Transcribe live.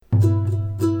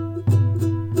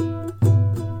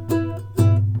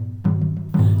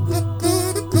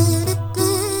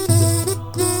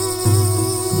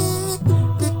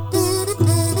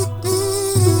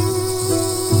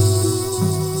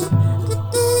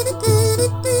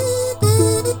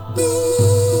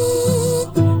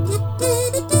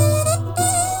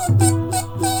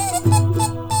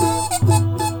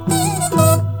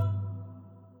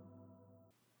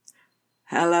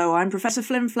That's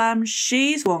a FlimFlam,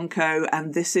 she's Wonko,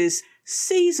 and this is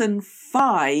Season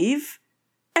 5,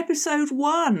 Episode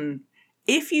 1.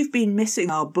 If you've been missing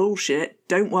our bullshit,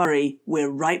 don't worry, we're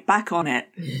right back on it.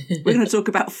 We're going to talk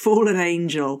about Fallen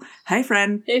Angel. Hey,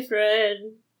 friend. Hey,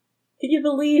 friend. Can you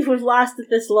believe we've lasted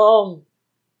this long?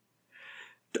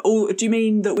 Or do you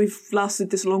mean that we've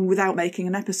lasted this long without making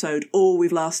an episode, or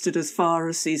we've lasted as far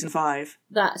as Season 5?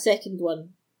 That second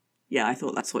one. Yeah, I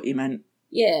thought that's what you meant.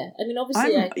 Yeah, I mean,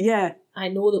 obviously, I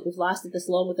know that we've lasted this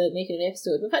long without making an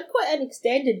episode. We've had quite an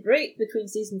extended break between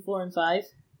Season 4 and 5.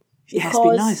 Yeah, it's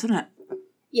been nice, hasn't it?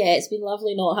 Yeah, it's been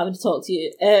lovely not having to talk to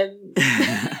you.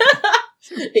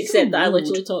 Except that I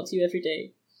literally talk to you every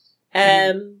day.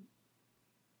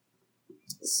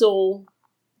 So,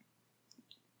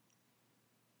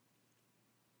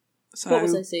 what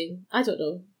was I saying? I don't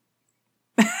know.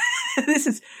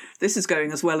 This is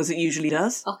going as well as it usually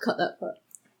does. I'll cut that part.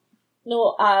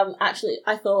 No, actually,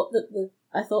 I thought that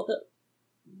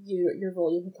your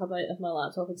volume had come out of my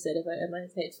laptop instead of out of my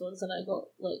headphones, and I got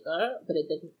like that, but it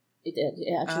didn't. It did.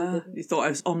 It actually didn't. You thought I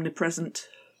was omnipresent.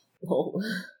 No.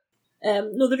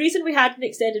 No, the reason we had an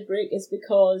extended break is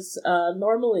because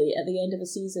normally at the end of a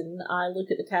season, I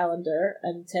look at the calendar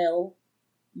and tell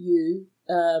you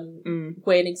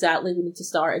when exactly we need to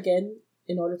start again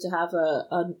in order to have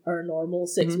our normal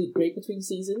 6-week break between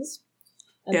seasons.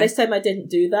 And this time I didn't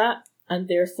do that, and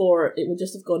therefore it would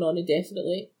just have gone on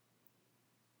indefinitely.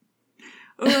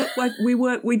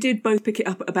 We did both pick it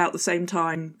up at about the same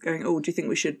time, going, do you think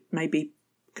we should maybe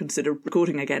consider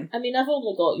recording again? I mean, I've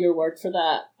only got your word for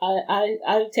that.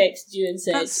 I texted you and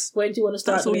said, when do you want to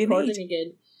start the recording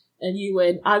again? And you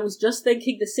went, I was just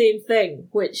thinking the same thing,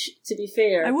 which, to be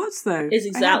fair, I was, though. Is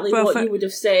exactly what you would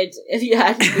have said if you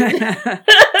hadn't been.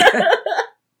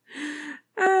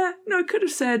 No, I could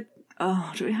have said,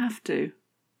 do we have to?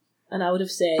 And I would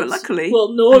have said, but luckily,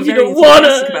 well, no, if you don't want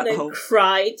to, and then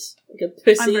cried like a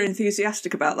pussy. I'm very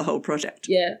enthusiastic about the whole project.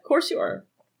 Yeah, of course you are.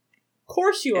 Of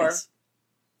course you are.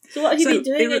 So what have you been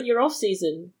doing in your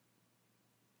off-season?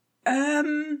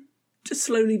 Just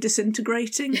slowly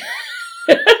disintegrating.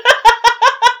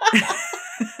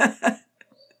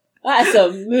 That's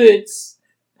a mood.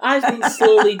 I've been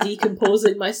slowly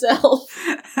decomposing myself.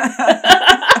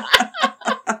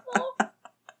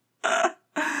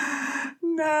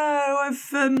 No, as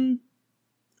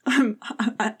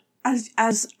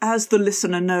the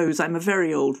listener knows, I'm a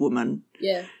very old woman.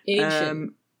 Yeah,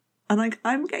 ancient. And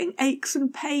I'm getting aches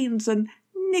and pains and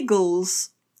niggles.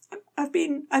 I've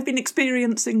been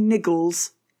experiencing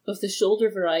niggles of the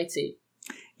shoulder variety.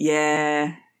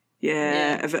 Yeah.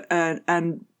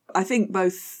 And I think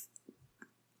both.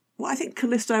 Well, I think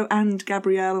Callisto and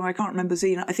Gabrielle, and I can't remember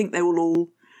Xena. I think they will all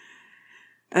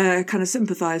kind of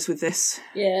sympathise with this.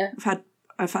 Yeah,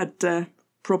 I've had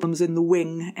problems in the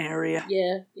wing area.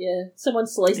 Yeah. Someone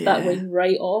sliced that wing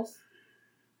right off.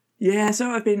 Yeah, so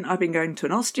I've been going to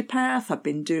an osteopath. I've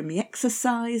been doing my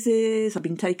exercises. I've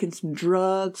been taking some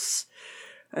drugs,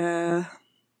 and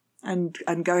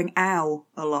going ow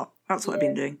a lot. That's what I've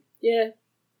been doing. Yeah.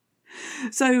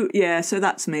 So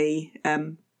that's me.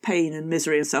 Pain and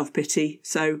misery and self-pity.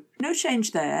 So no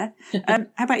change there. How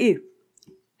about you?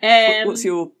 What's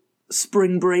your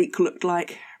spring break looked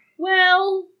like?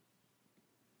 Well,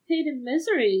 pain and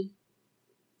misery.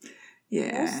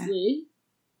 Yeah. Mostly.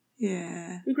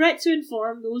 Yeah. Regret to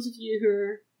inform those of you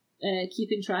who are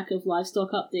keeping track of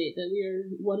Livestock Update that we are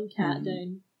one cat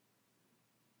down.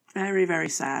 Very, very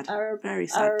sad. Very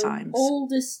sad times. Our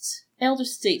elder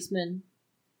statesman,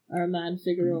 our man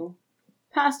Figaro,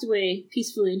 passed away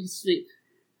peacefully in his sleep.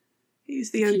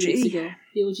 He's the OG.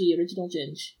 The OG, original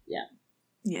Ginge. Yeah.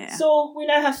 Yeah. So we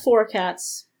now have 4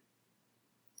 cats.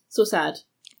 So sad.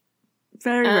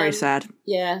 Very, very sad.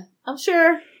 Yeah. I'm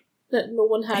sure that no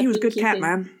one had. He was a good cat,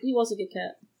 man. He was a good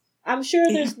cat. I'm sure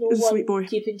there's no one sweet boy.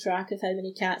 keeping track of how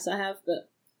many cats I have, but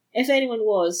if anyone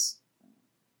was,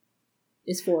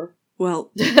 it's 4.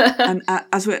 Well, and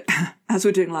as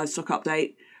we're doing Livestock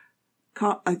Update,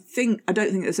 I don't think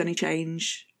there's any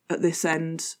change at this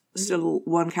end. Still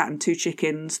 1 cat and 2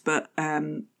 chickens, but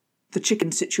the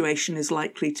chicken situation is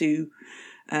likely to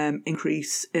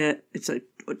increase. It's a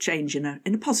change in a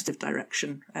positive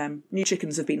direction. New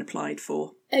chickens have been applied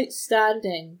for.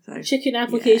 Outstanding. So, chicken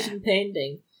application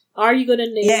pending. Are you going to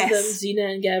name them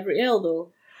Xena and Gabrielle,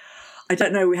 though? I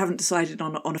don't know. We haven't decided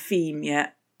on a theme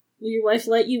yet. Will your wife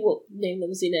let you name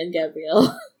them Xena and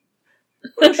Gabrielle?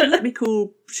 Well, she let me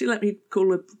call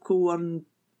one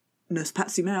Nurse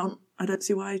Patsy Mount. I don't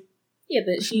see why. Yeah,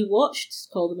 but she watched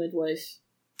Call the Midwife.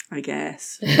 I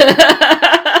guess.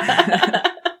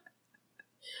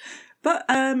 But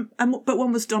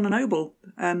one was Donna Noble.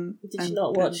 Did you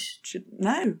not watch?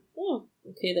 No. Oh,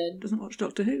 okay then. Doesn't watch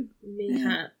Doctor Who.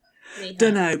 Mayhap.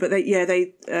 Don't know, but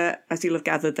they as you'll have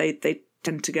gathered, they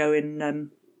tend to go in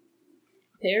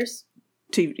pairs.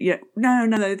 You have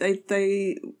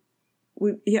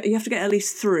to get at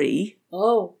least 3.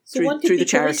 Oh, so through, one could through be the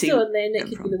charity, Callisto, and then it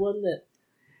could be the one that.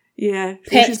 Yeah,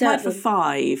 she's applied for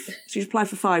 5. She's applied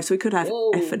for 5, so we could have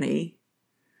Effany.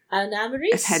 And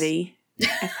Amaris?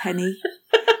 Effany.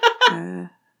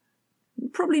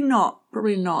 Probably not.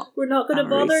 We're not going to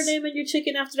bother naming your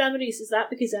chicken after Amaris. Is that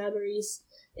because Amaris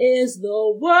is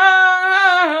the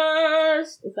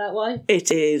worst? Is that why? It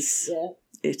is. Yeah.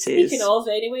 It is. Speaking of,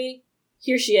 anyway,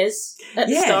 here she is at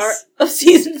the start of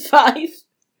season 5.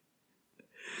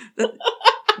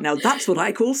 Now that's what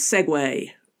I call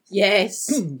segue.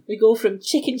 Yes. We go from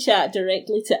chicken chat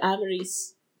directly to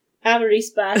Amaris.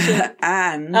 Amaris bashing.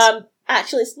 And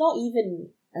actually, it's not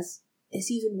even as... It's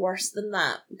even worse than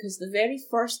that, because the very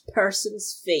first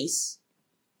person's face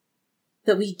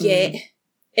that we get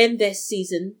in this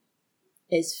season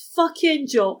is fucking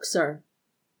Joxer.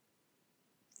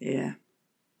 Yeah.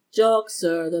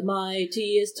 Joxer the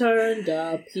mighty is turned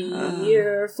up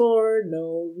here for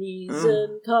no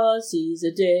reason, 'cause he's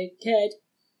a dickhead.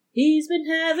 He's been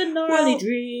having gnarly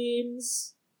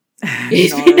dreams.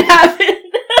 He's been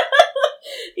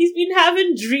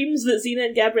having dreams that Xena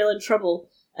and Gabrielle are in trouble.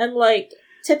 And like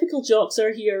typical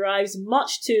Joxer, he arrives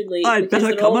much too late because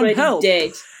they're already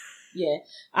dead. Yeah,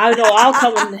 I know. I'll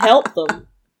come and help them.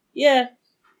 Yeah.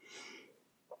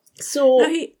 So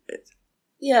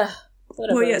yeah.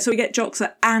 Whatever. Well, yeah. So we get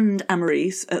Joxer and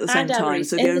Amaris at the same time.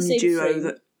 So the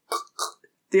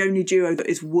only duo that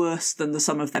is worse than the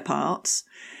sum of their parts.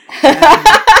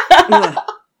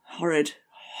 Horrible.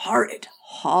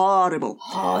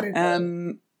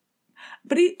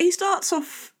 But he starts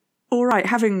off all right,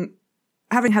 having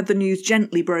had the news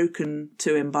gently broken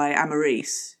to him by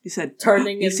Amaris. He said,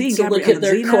 turning him to look at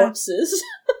their corpses.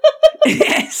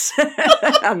 Yes,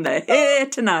 and they're here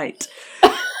tonight.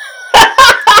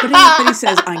 But he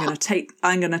says, I'm going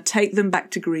to take them back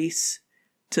to Greece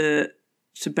to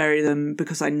bury them,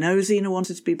 because I know Xena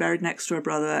wanted to be buried next to her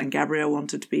brother, and Gabrielle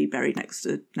wanted to be buried next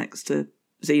to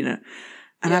Xena.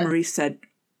 And Amaris said,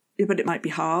 yeah, but it might be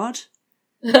hard.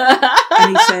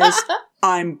 And he says,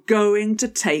 I'm going to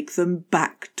take them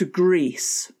back to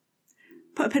Greece.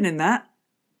 Put a pin in that.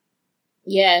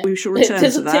 Yeah. We shall return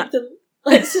to that.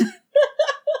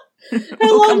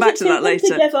 We'll come back to that later.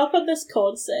 To give up on this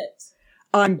concept?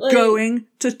 I'm going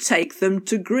to take them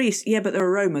to Greece. Yeah, but there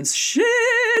are Romans.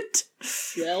 Shit!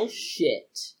 Well,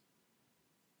 shit.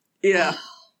 Yeah.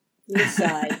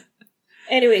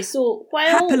 Anyway, so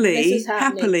while this is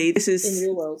happening this is in the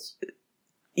real world.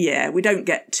 Yeah, we don't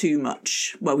get too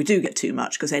much. Well, we do get too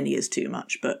much because any is too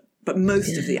much, but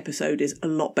most of the episode is a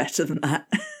lot better than that.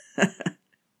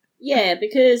 Yeah,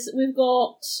 because we've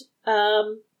got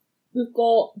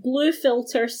blue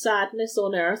filter sadness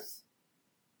on Earth.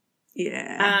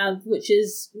 Yeah. Which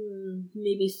is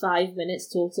maybe 5 minutes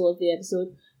total of the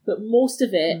episode, but most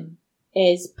of it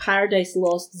is Paradise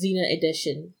Lost Xena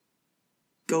edition.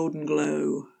 Golden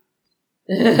glow.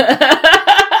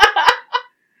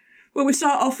 Well, we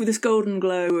start off with this golden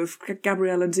glow of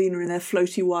Gabrielle and Xena in their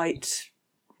floaty white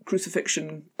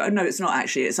crucifixion. Oh, no, it's not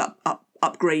actually. It's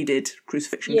upgraded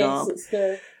crucifixion garb. Yes,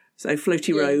 it's so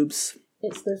floaty robes.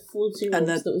 It's their floaty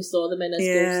robes that we saw them in as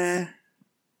ghosts.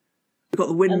 We've got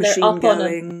the wind machine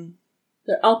going.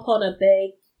 They're up on a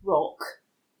big rock,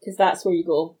 because that's where you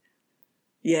go.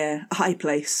 Yeah, a high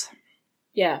place.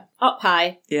 Yeah, up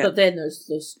high. Yeah. But then there's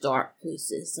those dark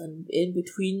places, and in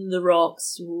between the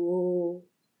rocks,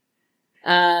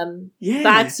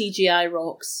 bad CGI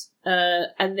rocks.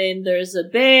 And then there's a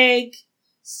big,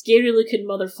 scary-looking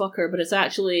motherfucker, but it's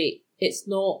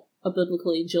not a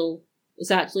biblical angel.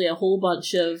 It's actually a whole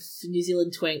bunch of New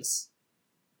Zealand twinks.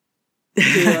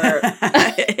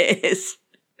 It is.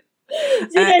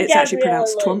 It's actually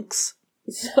pronounced twonks.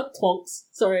 Twonks,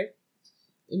 sorry.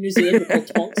 In New Zealand, they're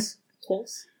called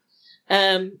twonks.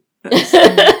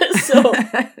 So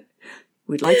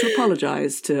we'd like to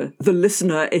apologise to the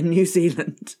listener in New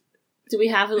Zealand. Do we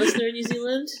have a listener in New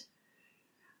Zealand?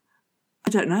 I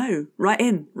don't know. Write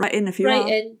in if you are.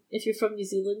 Write in if you're from New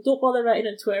Zealand. Don't bother writing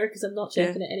on Twitter, because I'm not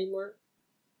checking it anymore.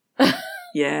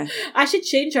 Yeah. I should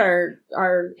change our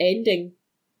ending.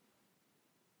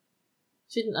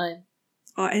 Shouldn't I?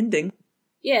 Our ending?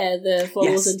 Yeah, the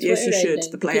follow us on Twitter. Yes, you should.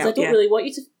 Ending. The play because out, I don't really want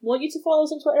you to follow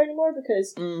us on Twitter anymore,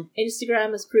 because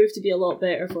Instagram has proved to be a lot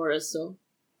better for us. So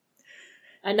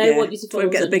I now want you to follow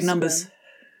us get on the big Instagram. Numbers.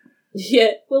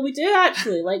 Yeah, well, we do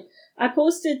actually. Like, I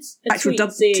posted a tweet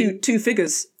saying... two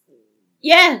figures.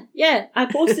 Yeah. I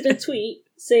posted a tweet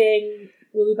saying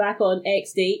we'll be back on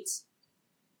X date.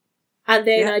 And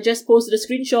then I just posted a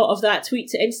screenshot of that tweet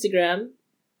to Instagram.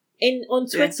 On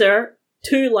Twitter,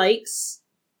 2 likes.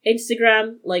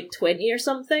 Instagram, like 20 or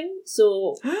something.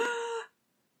 So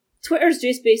Twitter's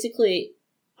just basically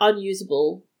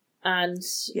unusable and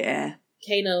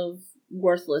kind of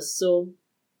worthless. So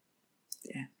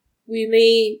we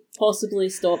may possibly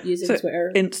stop using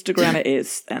Twitter. Instagram it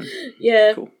is then.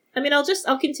 Yeah. Cool. I mean, I'll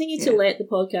continue to let the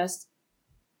podcast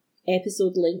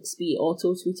episode links be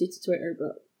auto-tweeted to Twitter,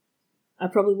 but I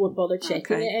probably won't bother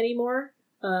checking it anymore,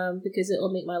 because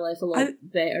it'll make my life a lot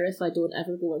better if I don't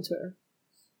ever go on Twitter.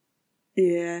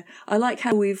 Yeah. I like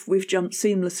how we've jumped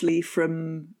seamlessly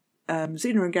from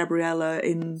Xena and Gabriella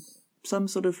in some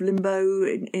sort of limbo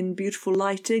in beautiful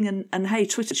lighting, and hey,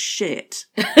 Twitter's shit.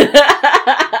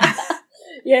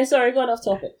 Yeah, sorry, going off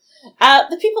topic.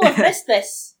 The people have missed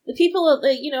this. The people,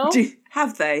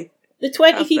 Have they? The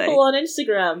 20 people on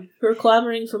Instagram who are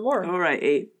clamouring for more.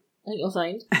 Alrighty. I think you'll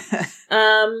find.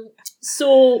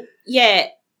 So, yeah,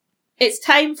 it's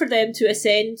time for them to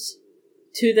ascend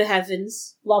to the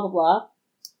heavens, blah, blah, blah.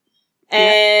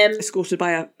 Escorted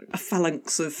by a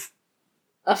phalanx of...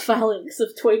 A phalanx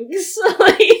of twinks.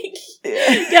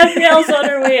 Gabrielle's on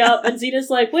her way up, and Xena's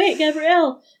like, wait,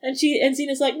 Gabrielle. And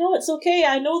Xena's like, no, it's okay,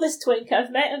 I know this twink,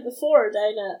 I've met him before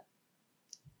down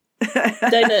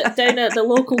at the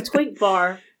local twink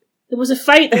bar. There was a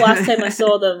fight the last time I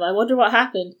saw them. I wonder what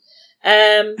happened.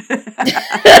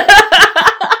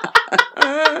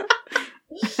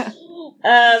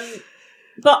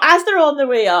 But as they're on their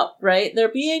way up, right,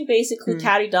 they're being basically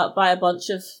carried up by a bunch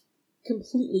of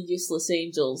completely useless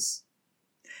angels.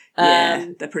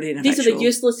 They're pretty ineffectual. These are the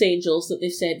useless angels that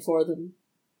they've sent for them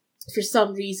for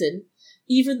some reason,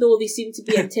 even though they seem to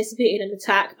be anticipating an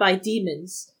attack by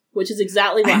demons, which is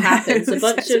exactly what happens. A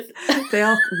bunch of they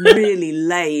are really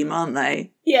lame, aren't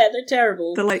they? Yeah, they're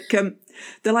terrible. They're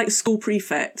like school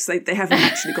prefects. They haven't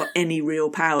actually got any real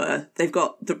power. They've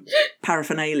got the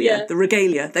paraphernalia, the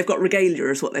regalia. They've got regalia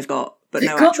is what they've got, but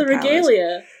no actual powers. They've got the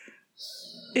regalia.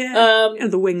 Yeah,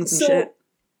 the wings and shit.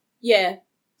 Yeah.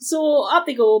 So up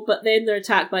they go, but then they're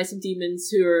attacked by some demons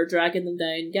who are dragging them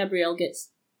down. Gabrielle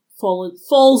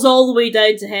falls all the way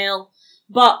down to hell,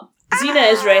 but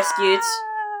Xena is rescued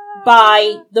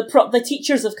by the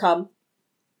teachers have come.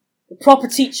 The proper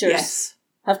teachers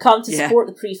have come to support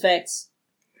the prefects,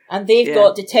 and they've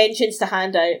got detentions to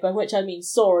hand out, by which I mean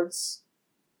swords.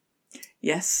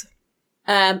 Yes.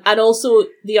 And also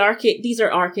these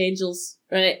are archangels,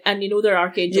 right? And they're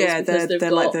archangels because they're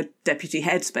got like the deputy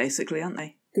heads, basically, aren't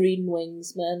they? Green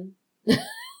wings, man.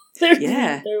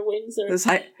 Their wings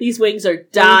are. These wings are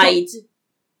dyed.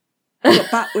 We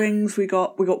got bat wings. We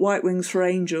got white wings for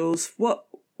angels. What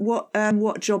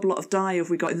job lot of dye have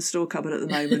we got in the store cupboard at the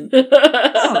moment?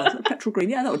 Petrol green.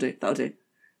 Yeah, that'll do.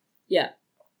 Yeah.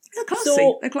 They're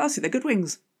classy. They're classy. They're good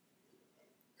wings.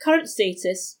 Current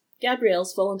status: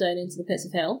 Gabrielle's fallen down into the pits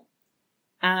of hell,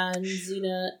 and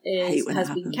Xena has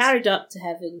been carried up to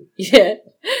heaven. Yeah.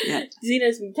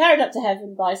 Xena's been carried up to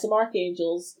heaven by some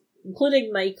archangels,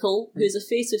 including Michael, who's a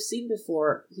face we've seen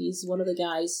before. He's one of the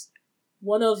guys,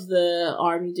 one of the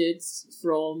army dudes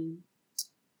from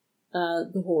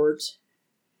the Horde.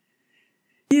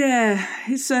 Yeah,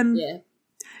 he's You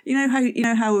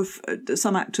know how of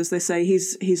some actors they say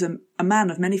he's a man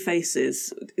of many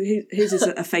faces. His is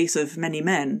a face of many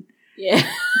men. Yeah.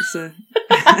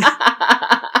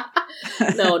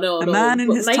 No. A man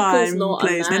in his time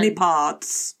plays many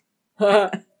parts.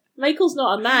 Michael's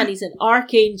not a man, he's an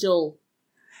archangel.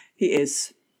 He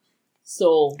is.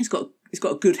 So he's got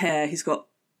good hair, he's got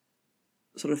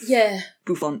sort of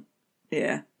bouffant.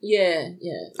 Yeah. Yeah.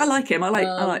 I like him. I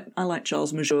like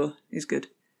Charles Majour. He's good.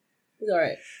 He's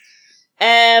alright.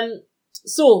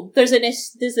 So there's an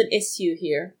issue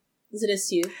here. There's an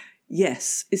issue.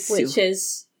 Yes, which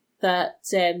is that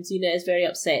Xena is very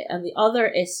upset, and the other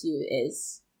issue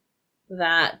is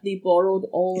that they borrowed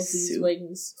all of these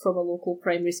wings from a local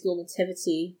primary school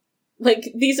nativity.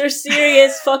 Like, these are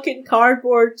serious fucking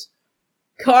cardboard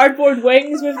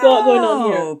wings we've got going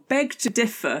on here. Oh, beg to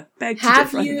differ.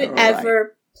 Have you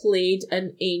ever played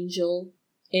an angel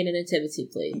in a nativity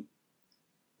play?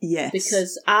 Yes.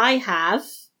 Because I have,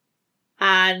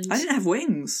 and I didn't have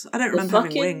wings. I don't remember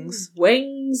having wings.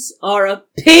 Wings are a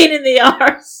pain in the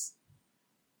arse.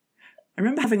 I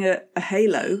remember having a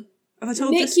halo. Have I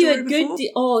told this story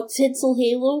before? Tinsel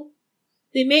halo.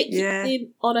 They make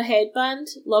you on a headband.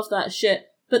 Love that shit.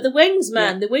 But the wings,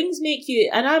 man, the wings make you,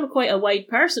 and I'm quite a wide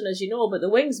person, as you know, but the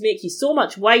wings make you so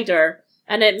much wider,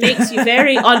 and it makes you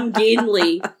very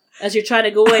ungainly as you're trying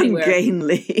to go anywhere.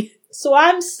 Ungainly. So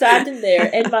I'm standing there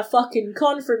in my fucking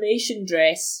confirmation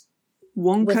dress.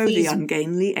 Wonko the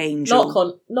ungainly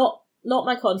angel. Not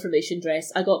my confirmation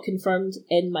dress. I got confirmed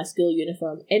in my school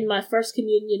uniform. In my first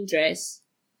communion dress,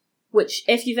 which,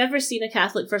 if you've ever seen a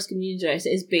Catholic first communion dress,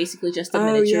 it is basically just a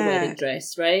miniature wedding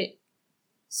dress, right?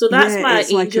 So that's my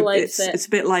angel outfit. It's a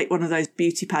bit like one of those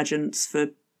beauty pageants for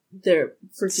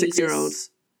 6-year-olds.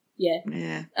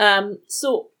 Yeah.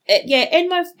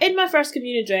 In my first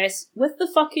communion dress, with the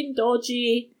fucking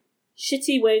dodgy,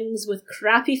 shitty wings with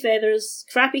crappy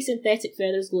synthetic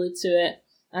feathers glued to it,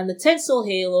 and the tinsel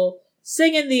halo,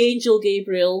 singing the Angel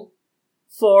Gabriel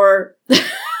for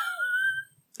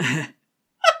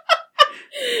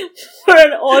for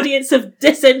an audience of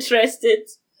disinterested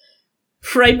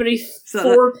primary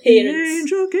 4 parents. The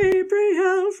Angel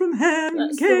Gabriel from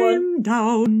heaven came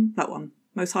down. That one.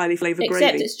 Most highly flavoured gravy.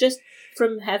 Except it's just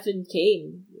from heaven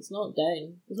came. It's not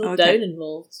down. There's no down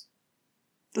involved.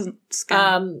 Doesn't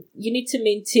scan. You need to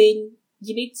maintain...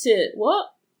 You need to...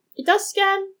 What? It does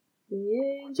scan.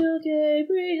 The Angel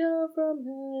Gabriel from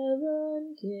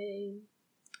heaven came.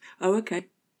 Oh, okay.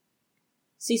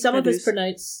 See, some of us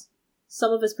pronounce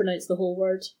the whole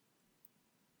word.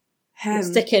 Hem.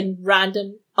 Stick in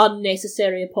random,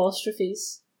 unnecessary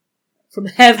apostrophes. From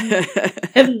heaven.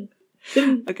 Heaven.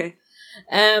 Okay.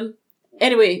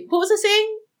 Anyway, what was I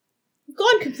saying? I've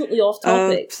gone completely off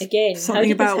topic again. Something How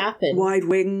did about this happen? Wide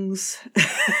wings.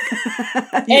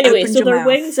 Anyway, so their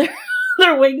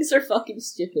wings are fucking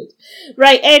stupid.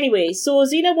 Right, anyway, so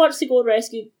Xena wants to go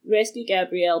rescue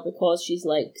Gabrielle because she's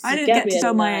like... I didn't get to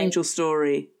tell my angel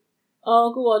story.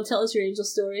 Oh, go on, tell us your angel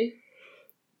story.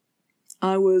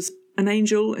 I was an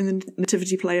angel in the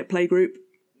nativity play at playgroup,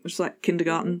 which is like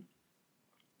kindergarten.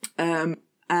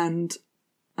 And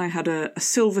I had a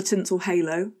silver tinsel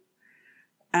halo,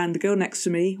 and the girl next to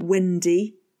me,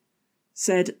 Wendy,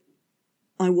 said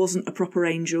I wasn't a proper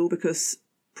angel because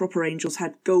proper angels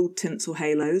had gold tinsel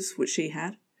halos, which she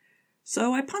had.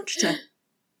 So I punched her.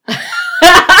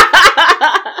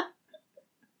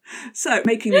 So,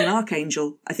 making me an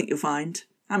archangel, I think you'll find.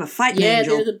 I'm a fighting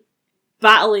angel. Yeah, they're the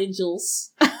battle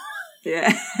angels.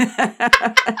 Yeah.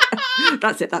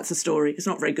 That's it, that's the story. It's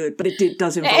not very good, but it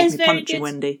does involve me punching good.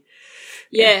 Wendy.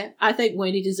 Yeah, I think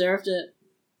Wendy deserved it.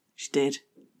 She did.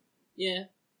 Yeah.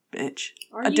 Bitch.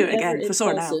 I'd do it again, for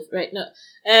sorting out. Right, no.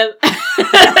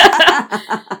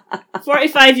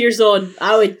 45 years on,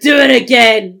 I would do it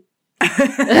again!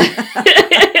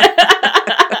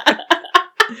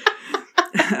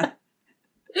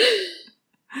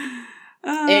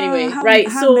 Anyway,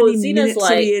 so many Xena's minutes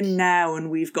like... are we in now and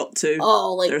we've got to...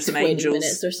 Oh, like 20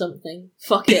 minutes or something.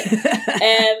 Fuck it.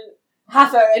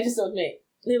 Half-hour episode, mate.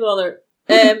 No bother.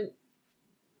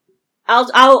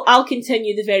 I'll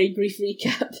continue the very brief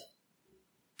recap.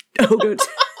 Oh, good.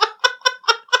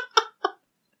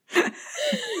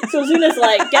 So Xena's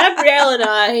like, Gabrielle and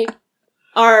I,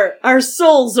 our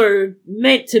souls are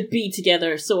meant to be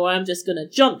together, so I'm just gonna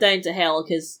jump down to hell,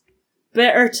 because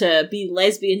better to be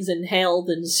lesbians in hell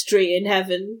than straight in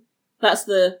heaven. That's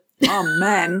the...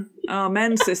 Amen.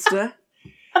 Amen, sister.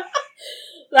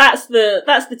 That's the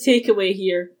takeaway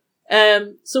here.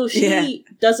 So she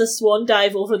does a swan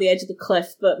dive over the edge of the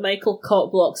cliff, but Michael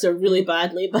cock blocks her really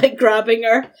badly by grabbing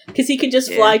her, because he can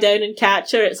just fly down and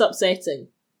catch her. It's upsetting.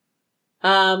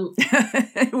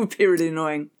 It would be really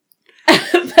annoying.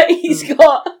 But he's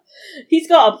got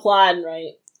a plan,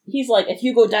 right? He's like, if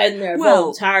you go down there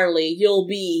voluntarily, you'll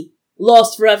be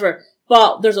lost forever.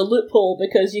 But there's a loophole,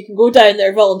 because you can go down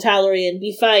there voluntarily and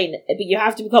be fine, but you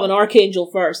have to become an archangel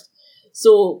first.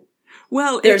 So...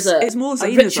 Well, it's more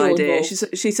Xena's idea.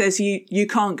 She says you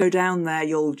can't go down there.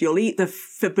 You'll eat the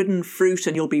forbidden fruit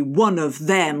and you'll be one of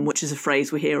them, which is a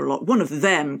phrase we hear a lot. One of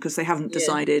them, because they haven't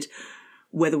decided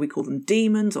whether we call them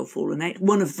demons or fallen angels.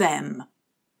 One of them.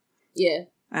 Yeah.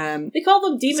 They call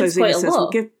them demons quite a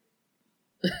lot.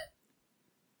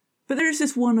 But there is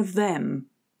this one of them.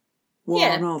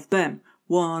 One of them.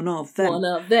 One of them. One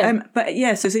of them. But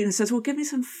yeah, so Xena says, well, give me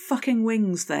some fucking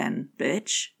wings then,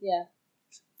 bitch. Yeah.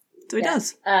 So he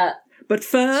does. But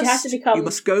first, you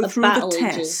must go through the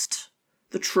test.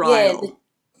 The trial. Yeah,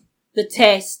 the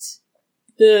test.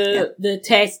 The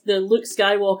test, the Luke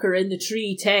Skywalker in the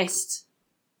tree test.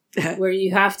 Where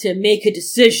you have to make a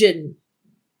decision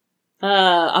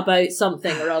about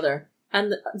something or other.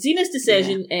 And Xena's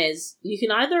decision is, you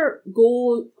can either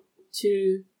go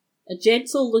to a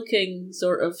gentle-looking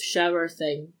sort of shower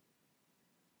thing,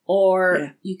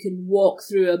 or you can walk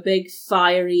through a big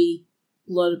fiery...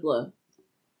 blah.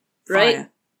 Right?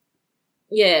 Fire.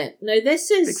 Yeah. Now this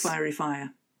is... Big fiery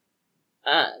fire.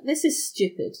 This is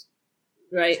stupid.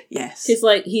 right? Yes. She's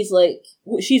like,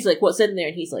 what's in there?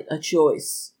 And he's like, a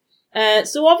choice.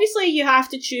 So obviously you have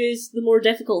to choose the more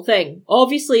difficult thing.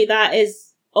 Obviously that's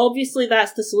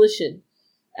the solution.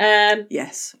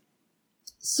 Yes.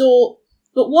 So,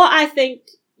 but what I think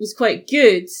was quite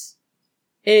good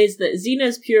is that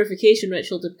Xena's purification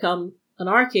ritual to become an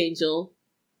archangel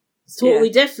is totally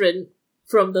different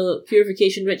from the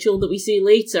purification ritual that we see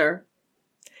later.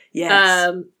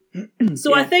 Yes.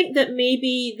 So I think that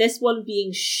maybe this one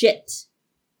being shit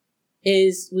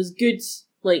was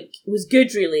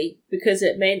good really, because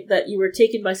it meant that you were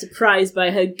taken by surprise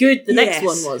by how good the next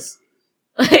one was.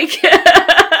 Like,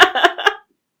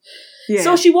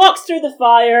 So she walks through the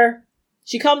fire,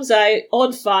 she comes out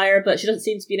on fire, but she doesn't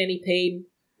seem to be in any pain,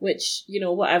 which,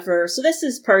 whatever. So this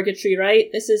is purgatory, right?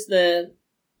 This is the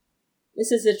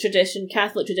tradition,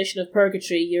 Catholic tradition of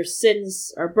purgatory. Your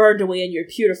sins are burned away and you're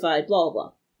purified, blah,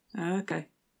 blah, blah. Okay.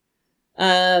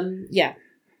 Yeah.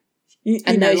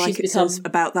 And now like it says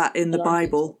about that in the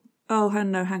Bible. Oh,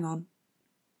 no, hang on.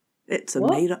 It's a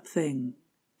made-up thing.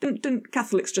 Didn't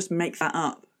Catholics just make that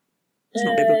up? It's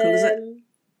not biblical, is it?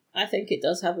 I think it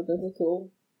does have a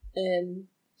biblical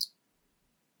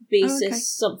basis. Okay.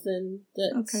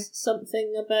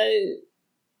 Something about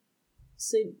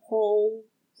St. Paul,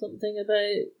 something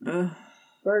about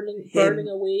burning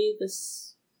away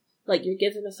this, like you're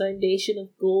given a foundation of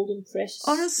gold and precious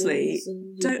honestly, stones,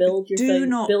 and you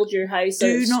build your house out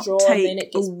of straw, take and then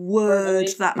it gets a word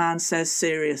that man says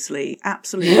seriously.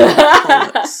 Absolutely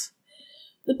bollocks.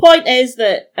 The point is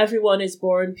that everyone is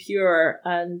born pure,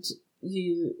 and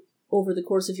you, over the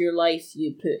course of your life,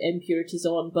 you put impurities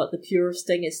on, but the pure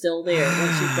sting is still there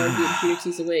once you've burned the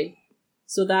impurities away.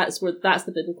 So that's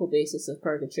the biblical basis of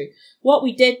purgatory. What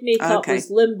we did make up was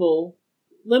limbo.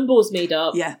 Limbo's made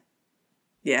up. Yeah.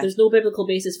 There's no biblical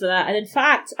basis for that. And in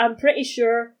fact, I'm pretty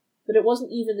sure that it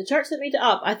wasn't even the church that made it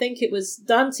up. I think it was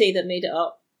Dante that made it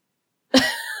up.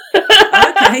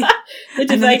 Okay. The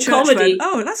Divine Comedy. Went,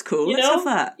 oh, that's cool. Let's have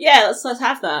that. Yeah, let's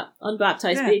have that.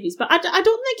 Unbaptized babies. But I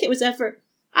don't think it was ever...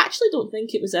 I actually don't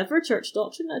think it was ever church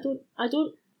doctrine. I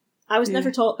was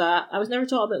never taught that. I was never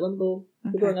taught about limbo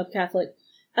growing up Catholic.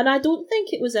 And I don't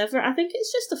think it was ever... I think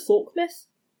it's just a folk myth,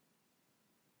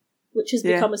 which has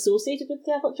become associated with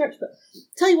the Catholic Church. But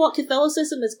tell you what,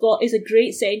 Catholicism is a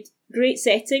great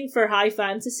setting for high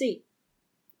fantasy.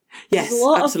 Yes, There's a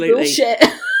lot absolutely. of bullshit.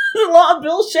 There's a lot of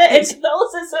bullshit in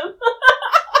Catholicism.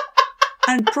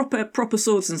 And proper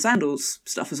swords and sandals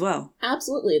stuff as well.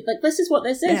 Absolutely. Like, this is what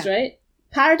this is, right?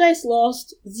 Paradise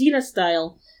Lost, Xena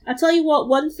style. I tell you what,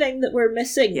 one thing that we're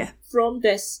missing from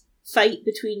this fight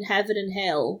between heaven and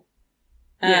hell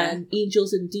and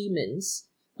angels and demons,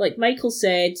 like Michael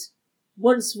said,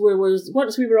 once we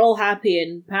were all happy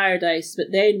in paradise, but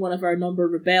then one of our number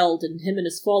rebelled and him and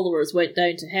his followers went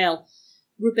down to hell.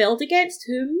 Rebelled against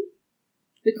whom?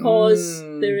 Because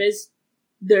there is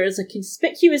a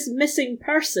conspicuous missing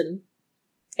person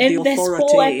in this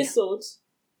whole episode.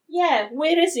 Yeah,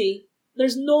 where is he?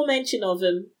 There's no mention of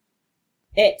him.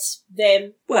 It's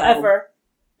them, whatever.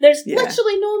 There's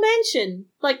literally no mention.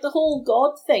 Like the whole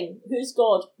God thing. Who's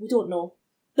God? We don't know.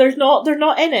 They're not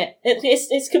in it.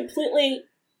 It's completely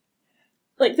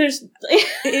like there's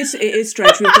It is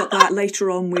strange. We've got that later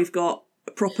on. We've got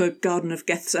a proper Garden of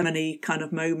Gethsemane kind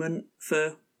of moment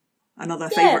for another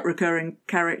favourite recurring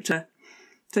character.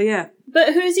 So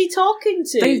but who's he talking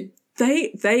to?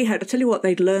 They had, I tell you what,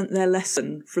 they'd learnt their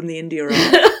lesson from the India arc.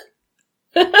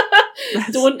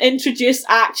 Don't introduce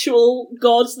actual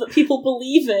gods that people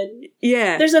believe in.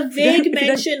 Yeah. There's a vague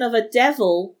mention of a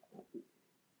devil,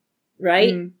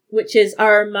 right? Which is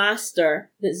our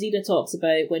master that Xena talks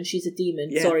about when she's a demon.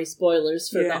 Yeah. Sorry, spoilers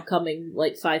for not coming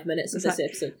 5 minutes of this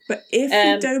episode. But if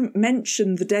you don't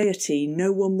mention the deity,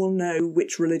 no one will know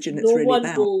which religion it's really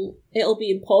about. It'll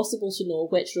be impossible to know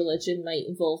which religion might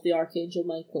involve the Archangel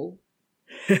Michael.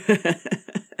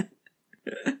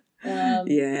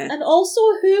 And also,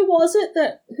 who was it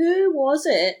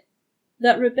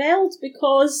that rebelled?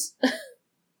 Because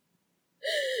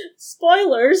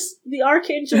spoilers, the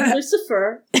Archangel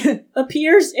Lucifer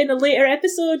appears in a later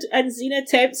episode and Xena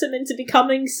tempts him into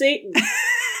becoming Satan.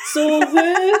 So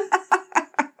who...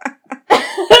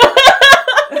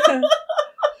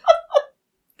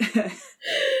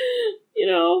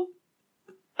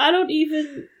 I don't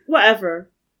even... Whatever.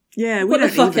 Yeah, what the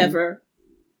fuck ever.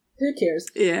 Who cares?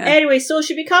 Yeah. Anyway, so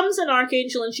she becomes an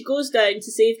archangel and she goes down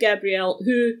to save Gabrielle,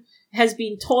 who has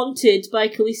been taunted by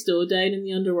Callisto down in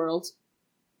the underworld.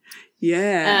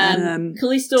 Yeah.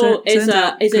 Callisto is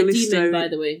a demon, by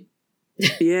the way.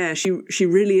 Yeah, she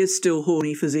really is still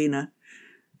horny for Xena.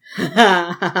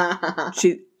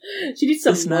 She needs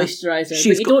some Listener, moisturiser,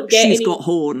 but you don't get She's any... got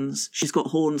horns. She's got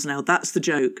horns now. That's the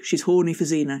joke. She's horny for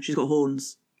Xena. She's got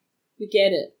horns. We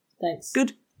get it. Thanks.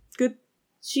 Good.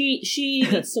 She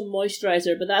needs some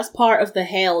moisturiser, but that's part of the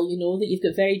hell, that you've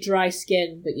got very dry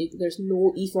skin, but there's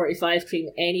no E45 cream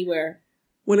anywhere.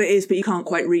 Well, it is, but you can't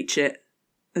quite reach it.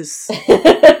 There's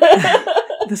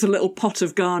a little pot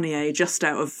of Garnier just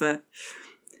out of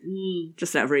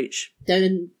reach. Down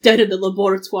in the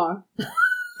laboratoire.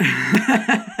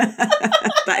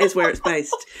 That is where it's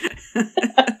based.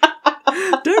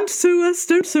 Don't sue us.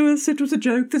 It was a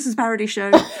joke. This is a parody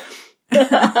show.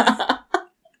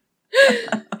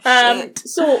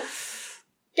 So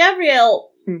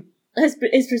Gabrielle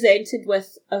is presented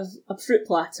with a fruit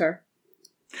platter.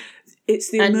 It's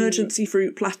the emergency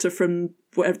fruit platter from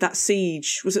whatever that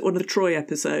Siege, was it one of the Troy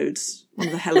episodes? One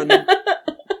of the Helen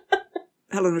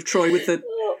of Troy with the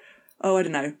I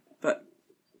don't know, but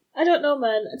I don't know,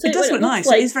 man. It does look nice.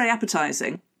 It is very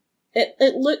appetising.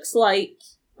 It looks like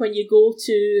when you go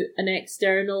to an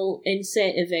external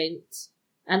inset event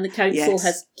and the council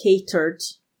has catered.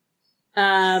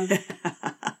 And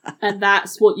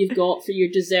that's what you've got for your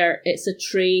dessert. It's a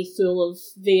tray full of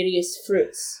various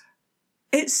fruits.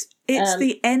 It's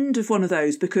the end of one of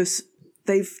those because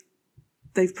they've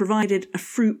provided a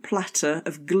fruit platter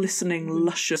of glistening,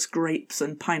 luscious grapes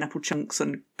and pineapple chunks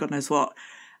and God knows what,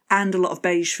 and a lot of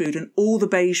beige food, and all the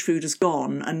beige food is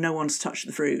gone and no one's touched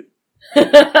the fruit.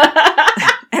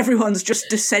 Everyone's just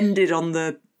descended on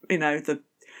the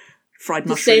fried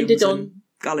mushrooms and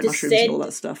garlic mushrooms and all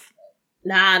that stuff.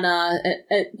 Nah.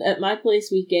 At my place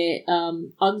we get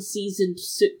unseasoned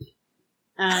soup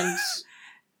and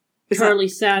curly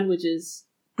sandwiches.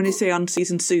 When you say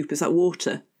unseasoned soup, is that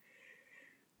water?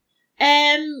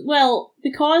 Well,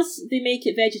 because they make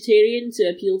it vegetarian to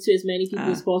appeal to as many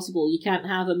people as possible, you can't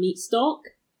have a meat stock,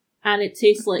 and it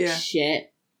tastes like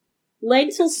shit.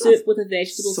 Lentil soup with a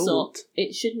vegetable stock.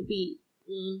 It shouldn't be...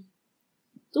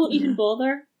 Don't even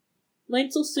bother.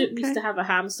 Lentil soup needs to have a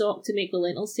ham stock to make the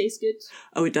lentils taste good.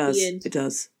 Oh, it does. It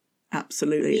does.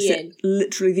 Absolutely. It's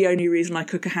literally the only reason I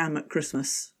cook a ham at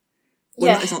Christmas.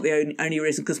 Well, it's not the only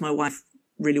reason, because my wife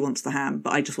really wants the ham,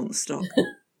 but I just want the stock.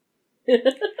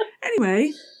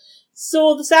 Anyway.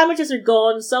 So the sandwiches are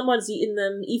gone. Someone's eaten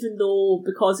them, even though,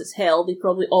 because it's hell, they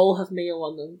probably all have mayo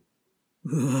on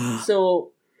them.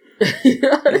 So...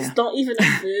 It's not even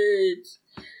food.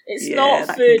 It's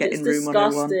not food, it's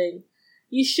disgusting.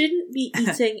 You shouldn't be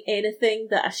eating anything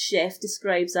that a chef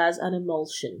describes as an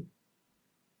emulsion.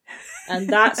 And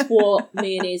that's what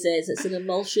mayonnaise is. It's an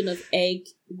emulsion of egg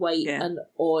white and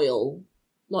oil.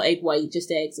 Not egg white,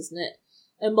 just eggs, isn't it?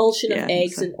 Emulsion of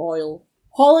eggs and oil.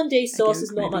 Hollandaise sauce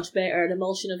is not much better. An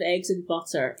emulsion of eggs and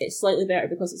butter. It's slightly better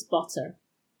because it's butter.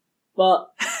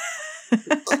 But...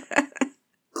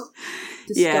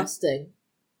 Disgusting.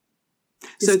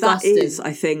 So that is,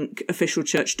 I think, official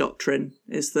church doctrine,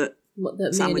 is that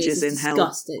sandwiches in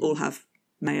hell all have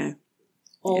mayo.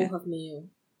 All have mayo.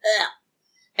 Ugh.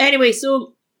 Anyway,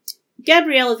 so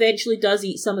Gabrielle eventually does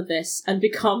eat some of this and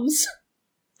becomes...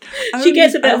 she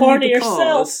gets a bit horny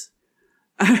herself.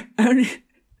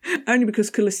 Only because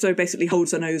Callisto basically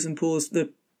holds her nose and pours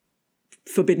the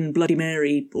forbidden Bloody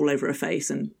Mary all over her face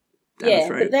and down her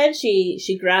throat. But then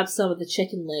she grabs some of the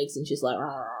chicken legs and she's like...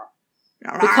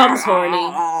 becomes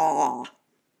horny.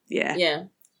 Yeah.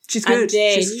 She's good.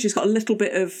 She's got a little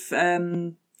bit of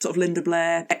sort of Linda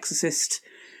Blair Exorcist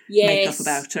makeup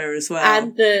about her as well.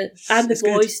 And the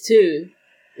voice too.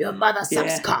 Your mother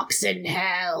sucks cocks in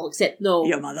hell. Except no.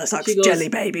 Your mother sucks jelly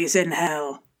babies in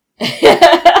hell.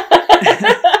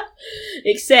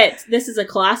 Except this is a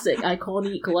classic,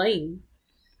 iconic line.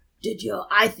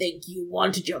 I think you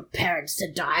wanted your parents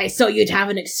to die so you'd have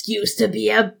an excuse to be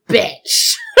a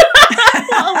bitch.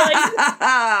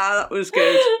 That was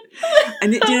good.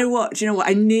 And do you know what?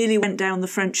 I nearly went down the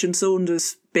French and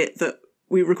Saunders bit that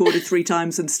we recorded 3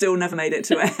 times and still never made it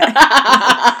to air.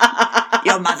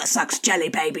 Your mother sucks jelly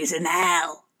babies in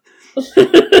hell.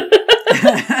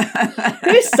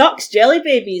 Who sucks jelly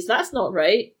babies? That's not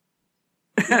right.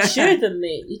 You'd chew them,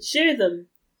 mate. You'd chew them.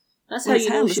 That's how you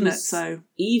know she was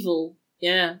evil.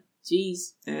 Yeah.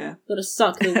 Jeez. Yeah. Gotta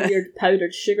suck the weird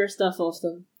powdered sugar stuff off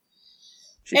them.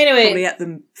 She probably ate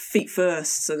them feet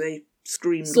first, so they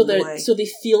screamed all the way. So they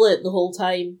feel it the whole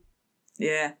time.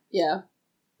 Yeah. Yeah.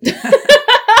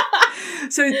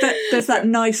 So there's that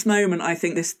nice moment, I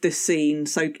think, this scene.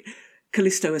 So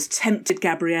Callisto has tempted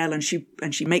Gabrielle and she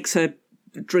makes her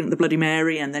drink the Bloody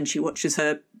Mary, and then she watches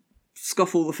her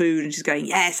scoff all the food, and she's going,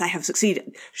 yes, I have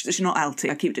succeeded. She's not Alti.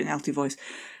 I keep doing Alti voice.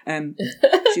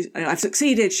 I've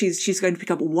succeeded. She's going to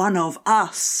pick up one of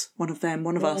us, one of them,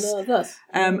 one of us.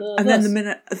 And then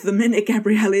the minute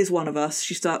Gabrielle is one of us,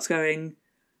 she starts going,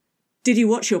 did you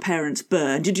watch your parents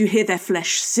burn? Did you hear their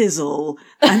flesh sizzle?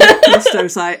 And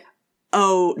Callisto's like,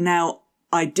 oh, now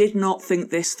I did not think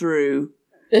this through.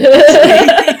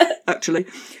 Actually.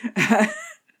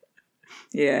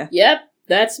 Yeah. Yep,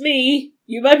 that's me.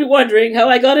 You might be wondering how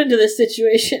I got into this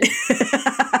situation.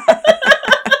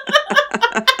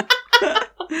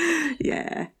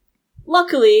 Yeah.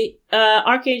 Luckily,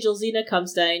 Archangel Xena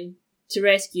comes down to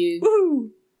rescue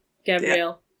Woo!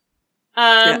 Gabrielle.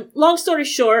 Long story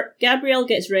short, Gabrielle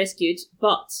gets rescued,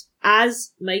 but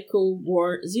as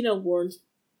Xena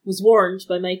was warned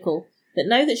by Michael that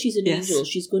now that she's an angel,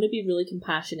 she's going to be really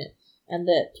compassionate, and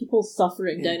that people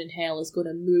suffering down in hell is going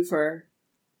to move her,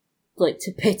 like,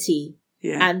 to pity.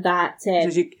 Yeah. And that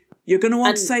you're going to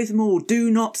want to save them all.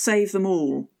 Do not save them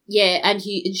all. Yeah, and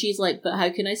she's like, but how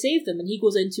can I save them? And he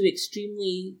goes into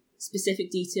extremely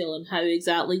specific detail on how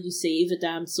exactly you save a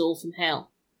damned soul from hell.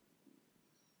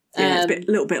 Yeah, it's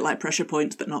a little bit like Pressure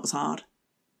Points, but not as hard.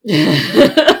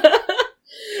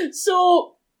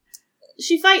 So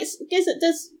she fights,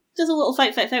 does a little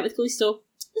fight with Callisto.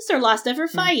 This is their last ever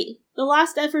fight. The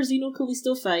last ever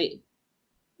Xeno-Callisto fight.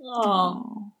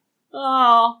 Oh.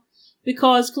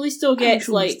 Because Callisto gets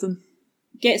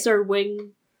her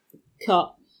wing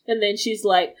cut. And then she's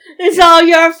like, it's all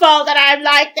your fault that I'm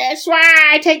like this. Wah!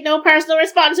 I take no personal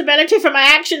responsibility for my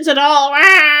actions at all.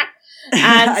 Wah!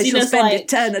 And I shall Xena's spend like,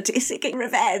 eternity seeking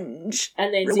revenge.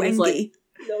 And then Xena's like,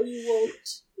 no you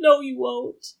won't. No you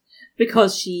won't.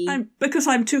 Because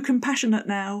I'm too compassionate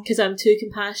now. Because I'm too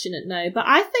compassionate now. But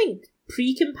I think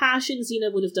pre-compassion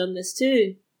Xena would have done this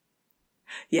too.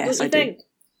 Yes, Don't you think?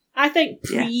 I think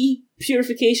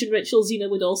pre-purification ritual Xena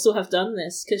would also have done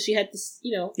this. Because she had this,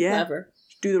 whatever.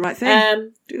 Do the right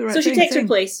thing. So she takes her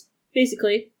place,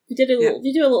 basically. We do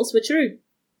a little switcheroo.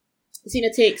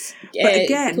 Xena takes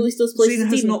Callisto's place. Xena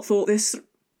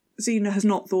has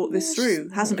not thought this through.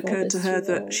 Hasn't occurred to her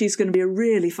that she's going to be a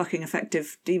really fucking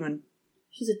effective demon.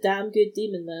 She's a damn good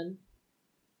demon, then.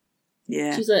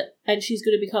 Yeah. She's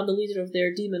going to become the leader of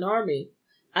their demon army.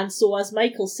 And so, as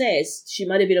Michael says, she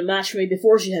might have been a match for me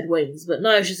before she had wings, but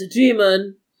now she's a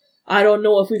demon. I don't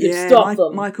know if we can stop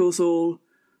them. Michael's all,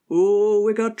 oh,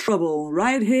 we got trouble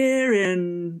right here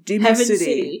in Demon Heaven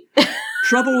City.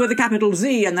 Trouble with a capital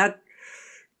Z, and that...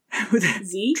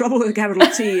 Z? Trouble with a capital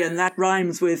T, and that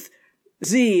rhymes with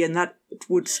Z, and that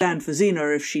would stand for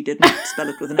Xena if she did not spell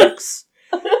it with an X.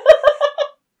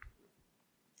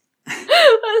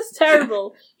 That's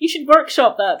terrible. You should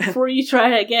workshop that before you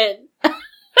try it again.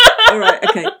 Alright,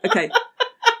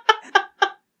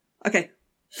 okay.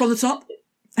 From the top?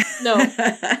 No.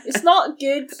 It's not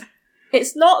good.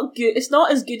 It's not good. It's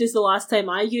not as good as the last time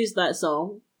I used that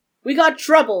song. We got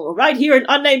trouble right here in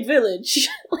Unnamed Village.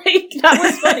 Like, that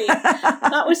was funny.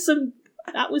 That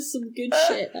was some good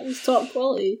shit. That was top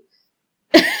quality.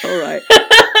 Alright.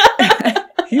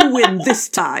 You win this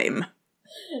time.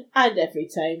 And every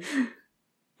time.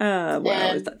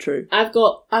 Is that true? I've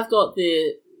got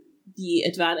the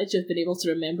advantage of being able to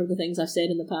remember the things I've said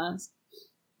in the past.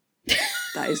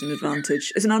 That is an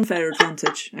advantage. It's an unfair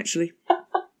advantage, actually.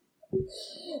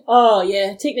 Oh,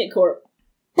 yeah. Take me to court.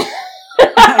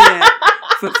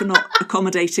 For not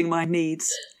accommodating my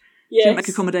needs. Yes. Didn't make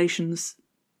accommodations.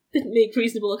 Didn't make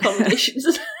reasonable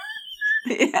accommodations.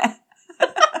 Yeah.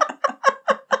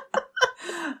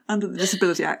 Under the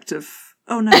Disability Act of...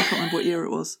 Oh no, I can't remember what year it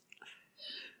was.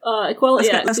 Equality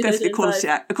Act. Let's go for the Equality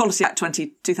Act. Equality Act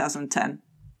 2010.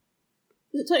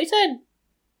 Is it 2010?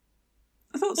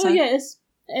 I thought so. Oh yeah, it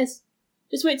is.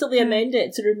 Just wait till they amend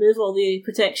it to remove all the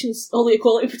protections, all the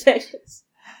equality protections.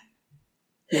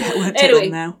 Yeah, it won't take long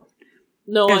now.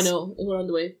 No, yes. I know. We're on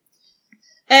the way.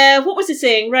 What was it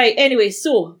saying? Right, anyway,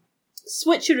 so,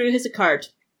 switcheroo has occurred.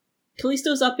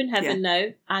 Callisto's up in heaven now,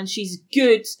 and she's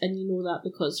good, and you know that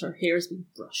because her hair's been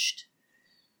brushed.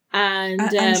 And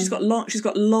she's got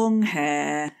long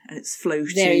hair, and it's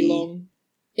floaty. Very long.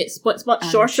 It's much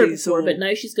shorter before, but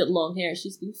now she's got long hair.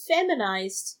 She's been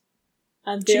feminized.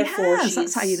 And therefore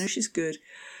that's how you know she's good.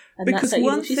 And because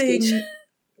one thing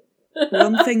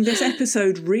this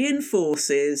episode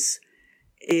reinforces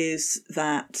is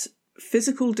that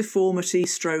physical deformity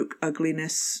 /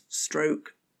 ugliness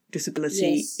 /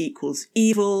 disability equals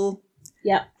evil.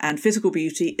 Yeah. And physical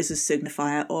beauty is a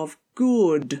signifier of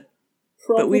good.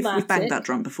 But we've banged that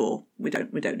drum before. We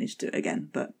don't need to do it again,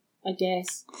 but I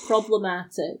guess.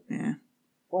 Problematic. Yeah.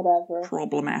 Whatever.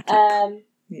 Problematic.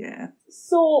 Yeah.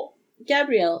 So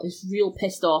Gabrielle is real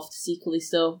pissed off to see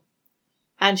Callisto.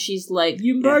 And she's like,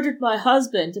 you murdered my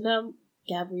husband. And I'm,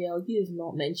 Gabrielle, you've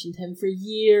not mentioned him for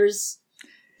years.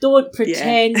 Don't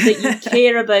pretend that you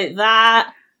care about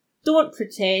that. Don't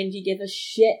pretend you give a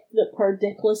shit that poor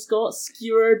Dickless got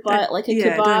skewered by it like a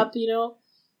kebab, you know?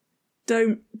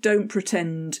 Don't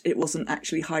pretend it wasn't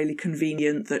actually highly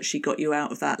convenient that she got you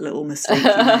out of that little mistake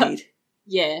you made.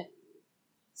 Yeah.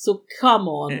 So come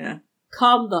on. Yeah.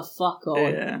 Come the fuck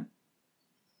on. Yeah.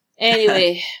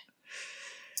 Anyway.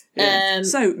 Yeah.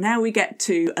 So now we get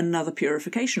to another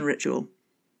purification ritual.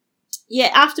 Yeah,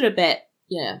 after a bit.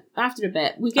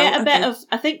 We get a bit of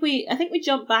I think we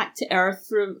jump back to Earth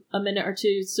for a minute or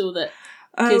two so that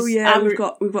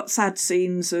we've got sad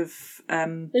scenes of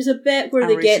there's a bit where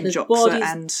they get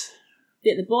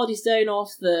the bodies down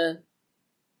off the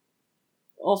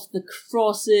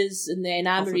crosses, and then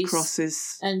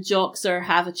Amoris and Joxer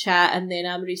have a chat, and then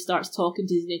Amoris starts talking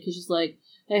to Xena because she's like,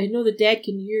 I know the dead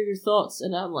can hear your thoughts,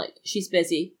 and I'm like, she's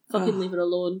busy. Fucking leave her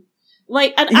alone.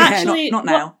 Like, and actually, not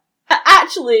now.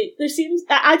 Actually, there seems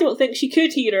I don't think she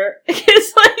could hear her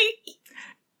because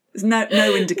there's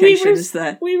no indication, is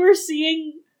there? We were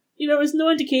seeing, there was no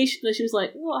indication that she was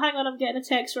like, oh, hang on, I'm getting a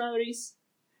text from Amoris.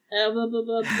 Blah, blah, blah,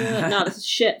 blah. No, this is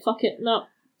shit. Fuck it. No,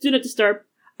 do not disturb.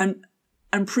 And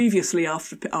previously,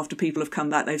 after people have come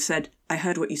back, they've said, I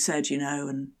heard what you said,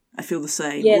 and I feel the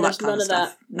same. Yeah, all there's that kind none of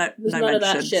stuff. That. No none mention. of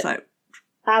that shit. So,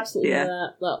 absolutely none of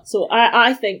that. No. So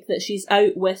I think that she's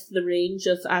out with the range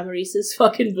of Amoris's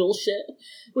fucking bullshit,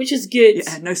 which is good.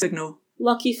 Yeah, no signal.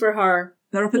 Lucky for her.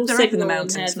 They're up in the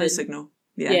mountains, no signal.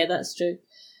 Yeah, that's true.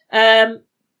 And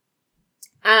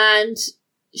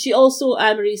she also,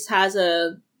 Amoris has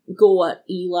a go at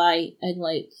Eli and,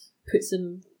 like, puts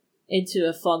him into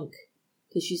a funk.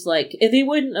 Because she's like, if they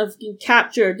wouldn't have been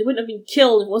captured, they wouldn't have been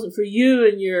killed if it wasn't for you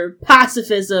and your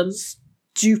pacifism.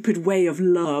 Stupid way of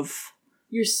love.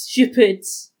 Your stupid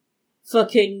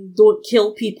fucking don't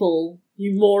kill people,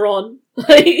 you moron.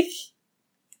 Like,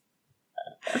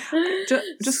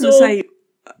 just going to say,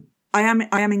 I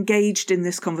am engaged in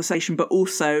this conversation, but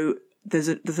also there's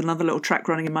another little track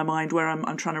running in my mind where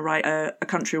I'm trying to write a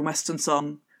country and western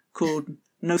song called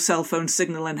 "No Cell Phone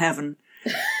Signal in Heaven."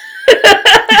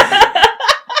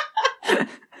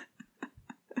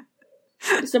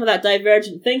 Some of that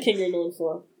divergent thinking you're known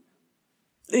for.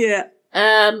 Yeah.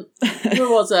 Where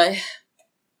was I?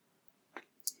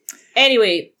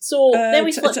 Anyway, so then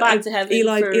we flip back to heaven.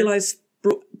 Eli's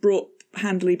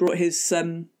handily brought his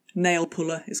nail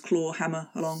puller, his claw hammer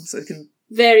along, so they can.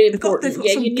 Very important. They've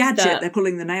got some gadget they're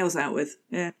pulling the nails out with.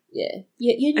 Yeah. Yeah.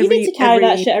 You need to carry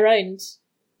that shit around.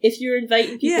 If you're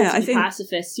inviting people to be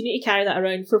pacifists, you need to carry that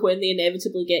around for when they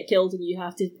inevitably get killed and you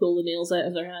have to pull the nails out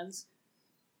of their hands.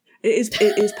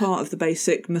 It is part of the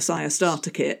basic Messiah starter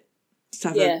kit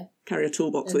to carry a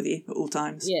toolbox with you at all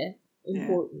times. Yeah,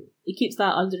 important. He keeps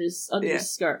that under his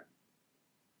skirt.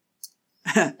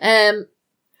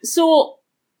 So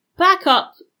back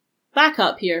up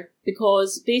here,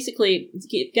 because basically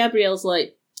Gabrielle's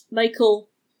like, Michael,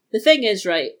 the thing is,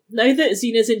 right, now that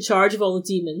Xena's in charge of all the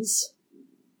demons,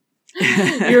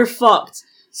 you're fucked.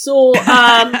 So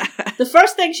the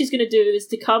first thing she's going to do is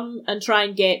to come and try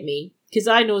and get me, because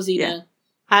I know Xena,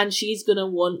 and she's going to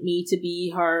want me to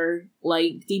be her,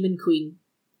 like, demon queen.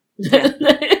 Yeah.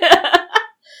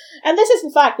 And this is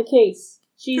in fact the case.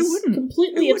 She's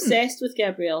completely obsessed with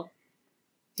Gabrielle.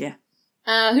 Yeah.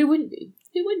 Who wouldn't be?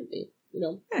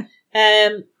 Yeah.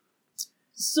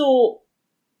 So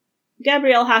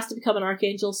Gabrielle has to become an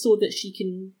archangel so that she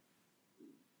can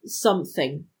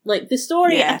something. Like, the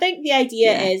story, I think the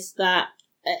idea is that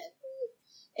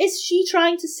is she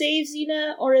trying to save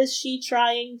Xena, or is she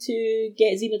trying to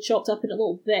get Xena chopped up into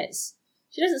little bits?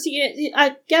 She doesn't see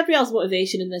it. Gabrielle's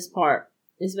motivation in this part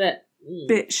is a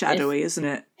bit shadowy, isn't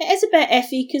it? It is a bit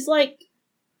iffy, because, like,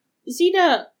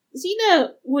 Xena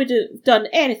would have done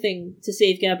anything to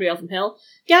save Gabrielle from hell.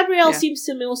 Gabrielle seems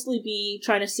to mostly be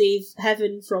trying to save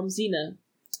heaven from Xena.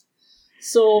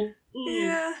 So,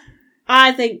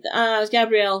 I think,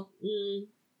 Gabrielle,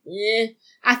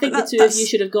 I think the two of you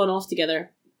should have gone off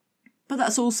together. But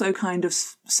that's also kind of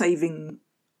saving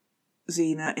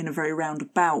Xena in a very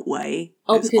roundabout way.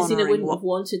 Oh, because Xena wouldn't have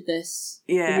wanted this.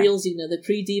 Yeah. The real Xena, the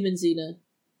pre-demon Xena.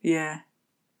 Yeah.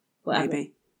 Whatever.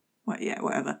 Maybe.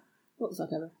 Whatever. What the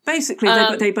fuck ever. Basically,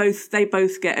 they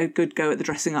both get a good go at the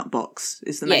dressing up box,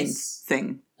 is the main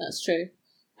thing. That's true.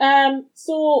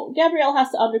 So Gabrielle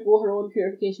has to undergo her own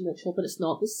purification ritual, but it's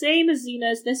not the same as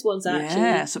Xena's. This one's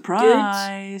actually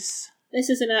surprise. Good. This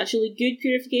is an actually good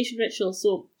purification ritual.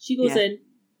 So she goes in,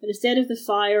 and instead of the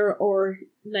fire or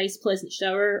nice pleasant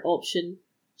shower option,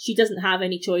 she doesn't have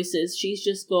any choices. She's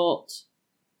just got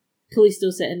Callisto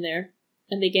sitting there,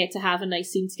 and they get to have a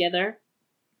nice scene together.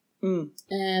 And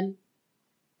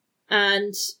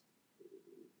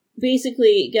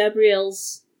basically,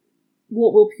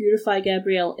 what will purify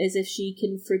Gabrielle is if she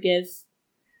can forgive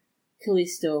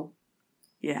Callisto.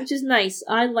 Yeah. Which is nice.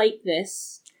 I like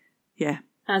this. Yeah.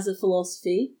 As a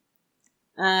philosophy.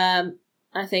 I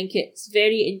think it's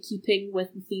very in keeping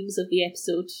with the themes of the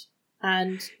episode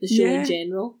and the show in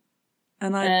general.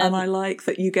 And I like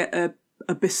that you get a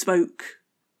bespoke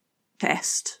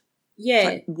test. Yeah.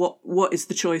 Like what is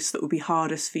the choice that would be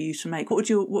hardest for you to make? What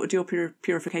would your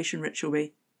purification ritual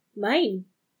be? Mine?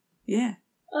 Yeah.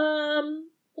 I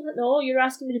don't know. You're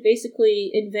asking me to basically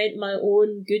invent my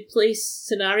own good place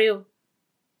scenario.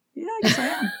 Yeah, I guess I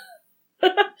am.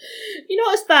 You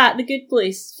notice that, The Good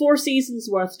Place, 4 seasons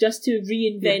worth just to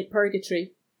reinvent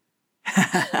purgatory.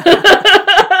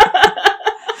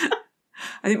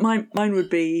 I think mine would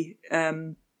be,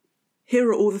 here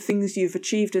are all the things you've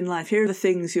achieved in life. Here are the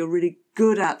things you're really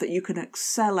good at, that you can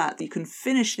excel at, that you can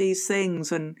finish these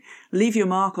things and leave your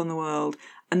mark on the world.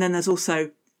 And then there's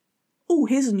also, oh,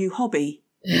 here's a new hobby.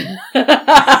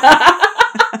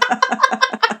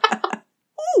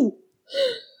 Ooh.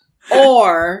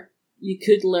 Or you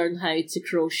could learn how to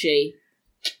crochet.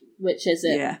 Which is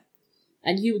it? Yeah.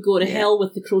 And you would go to hell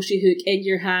with the crochet hook in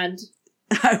your hand.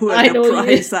 I would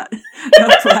prize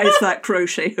that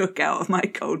crochet hook out of my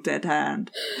cold dead hand.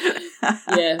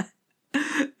 Yeah.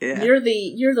 Yeah. You're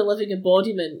the living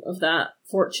embodiment of that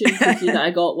fortune cookie that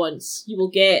I got once. You will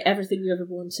get everything you ever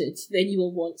wanted, then you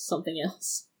will want something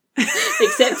else.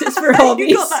 Except it's for hobbies.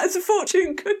 You got that as a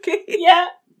fortune cookie? Yeah.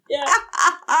 Yeah.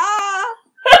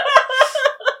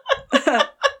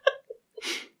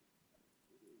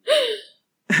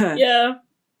 Yeah.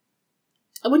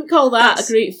 I wouldn't call that a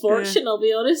great fortune, I'll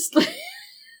be honest.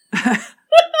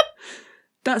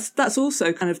 That's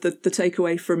also kind of the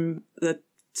takeaway from the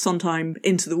Sondheim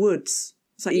Into the Woods.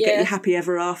 It's like you get your happy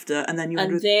ever after, and then you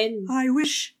end with, I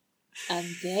wish. And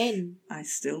then I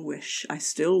still wish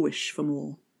for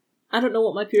more. I don't know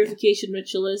what my purification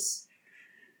ritual is.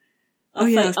 I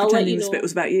was pretending this bit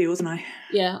was about you, wasn't I?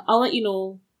 Yeah, I'll let you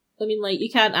know. I mean, like, you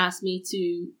can't ask me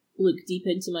to look deep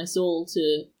into my soul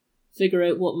to figure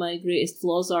out what my greatest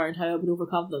flaws are and how I would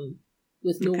overcome them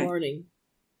with no warning.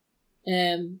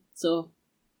 So,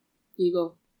 here you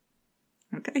go.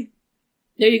 Okay.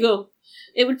 There you go.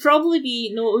 It would probably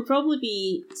be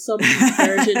some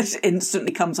version. It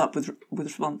instantly comes up with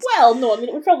response. Well, no, I mean,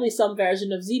 it would probably be some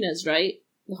version of Xena's, right?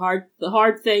 The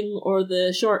hard thing or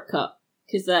the shortcut,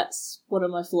 because that's one of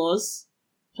my flaws.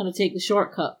 Trying to take the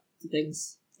shortcut to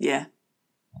things. Yeah.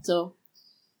 So.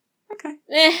 Okay.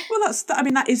 Well,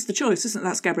 that is the choice, isn't it?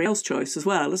 That's Gabrielle's choice as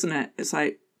well, isn't it? It's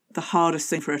like the hardest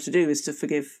thing for her to do is to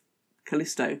forgive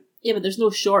Callisto. Yeah, but there's no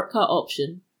shortcut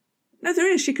option. No,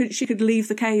 there is. She could leave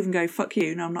the cave and go, fuck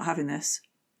you, no, I'm not having this.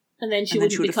 And then she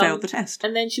would have failed the test.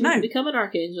 And then she wouldn't become an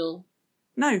archangel.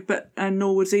 No, but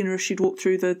nor would Xena if she'd walked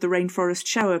through the rainforest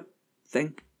shower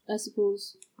thing. I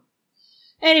suppose.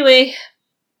 Anyway,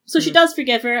 so she does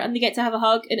forgive her, and they get to have a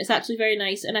hug, and it's actually very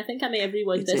nice. And I think I may have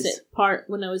rewound this part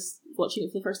when I was watching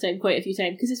it for the first time quite a few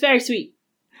times, because it's very sweet.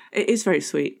 It is very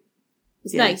sweet.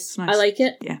 It's nice. I like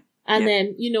it. Yeah. And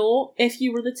then, if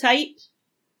you were the type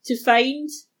to find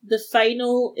the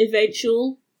final,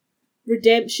 eventual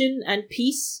redemption and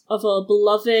peace of a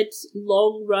beloved,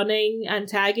 long-running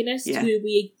antagonist who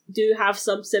we do have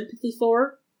some sympathy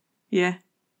for. Yeah.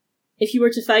 If you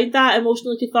were to find that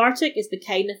emotionally cathartic, it's the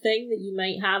kind of thing that you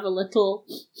might have a little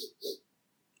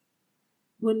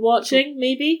when watching,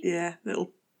 maybe. Yeah,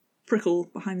 little prickle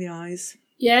behind the eyes.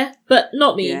 Yeah, but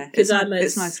not me, because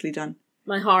it's nicely done.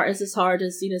 My heart is as hard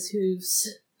as Xena's hooves.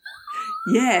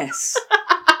 Yes.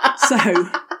 So,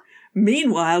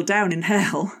 meanwhile, down in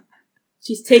hell,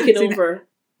 she's taken over.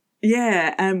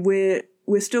 Yeah, and we're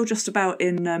still just about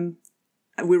in.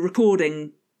 We're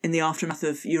recording in the aftermath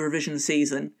of Eurovision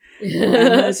season.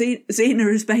 And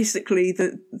Xena is basically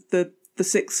the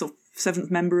 6th or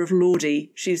 7th member of Lordi.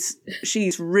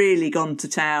 She's really gone to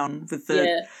town with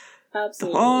the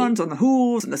horns and the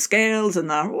hooves and the scales and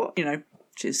the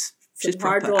she's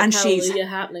proper, and she's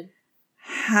happening,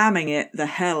 hamming it the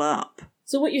hell up.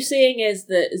 So what you're saying is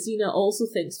that Xena also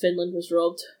thinks Finland was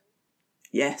robbed.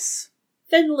 Yes.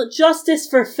 Finland, justice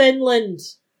for Finland.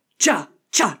 Cha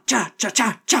cha cha cha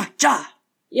cha cha cha.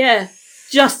 Yeah,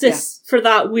 justice for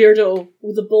that weirdo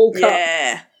with the bowl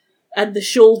cut and the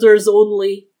shoulders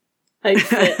only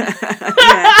outfit.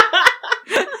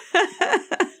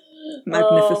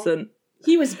 Magnificent.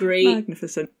 He was great.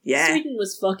 Magnificent. Yeah. Sweden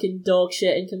was fucking dog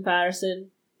shit in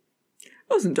comparison.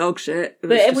 wasn't dog shit.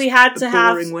 But if we had to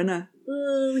have boring winner.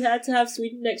 We had to have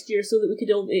Sweden next year so that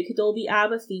it could all be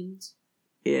ABBA themed.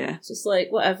 Yeah. It's just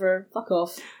like, whatever, fuck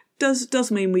off.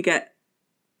 Does mean we get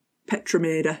Petra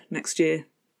Mede next year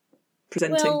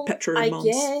presenting Petra and Mons. I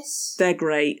guess. They're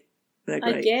great.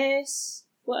 I guess.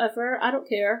 Whatever, I don't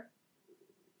care.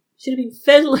 Should have been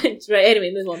Finland. Right,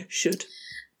 anyway, move on. Should.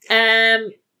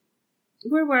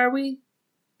 Where were we?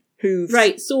 Hooves.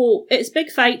 Right, so it's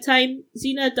big fight time.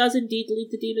 Xena does indeed lead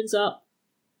the demons up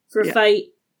for a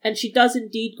fight, and she does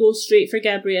indeed go straight for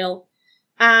Gabrielle.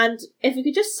 And if we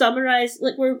could just summarise,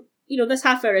 like this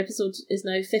half-hour episode is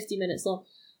now 50 minutes long.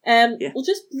 We'll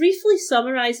just briefly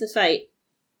summarise the fight.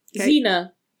 Okay.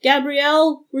 Xena,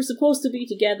 Gabrielle, we're supposed to be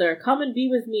together. Come and be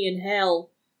with me in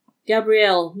hell.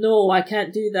 Gabrielle, no, I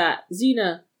can't do that.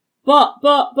 Xena, but,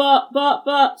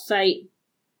 fight.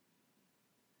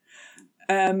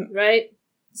 Right?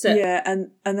 So. Yeah,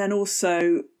 and then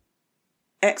also,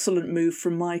 excellent move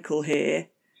from Michael here.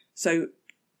 So,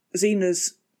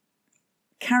 Xena's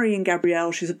carrying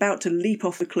Gabrielle. She's about to leap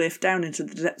off the cliff down into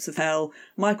the depths of hell.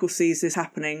 Michael sees this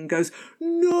happening, goes,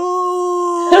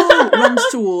 no! Runs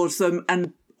towards them,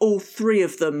 and all three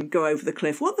of them go over the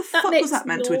cliff. What the fuck was that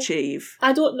meant to achieve?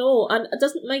 I don't know. And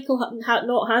doesn't Michael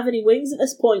not have any wings at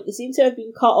this point? They seem to have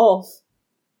been cut off.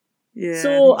 Yeah.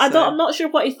 So I'm not sure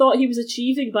what he thought he was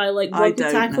achieving by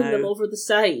tackling them over the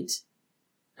side.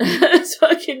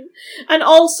 And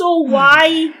also,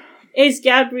 why is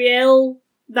Gabrielle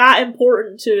that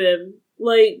important to him?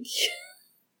 Like,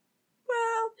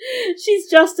 well, she's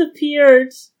just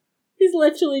appeared. He's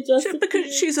literally just appeared.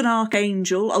 Because she's an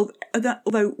archangel,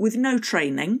 although with no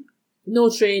training. No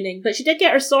training, but she did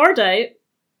get her sword out.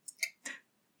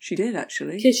 She did,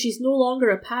 actually. Because she's no longer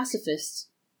a pacifist.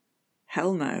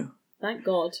 Hell no. Thank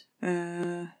God.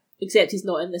 Except he's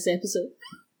not in this episode.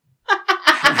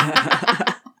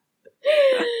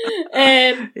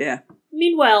 Yeah.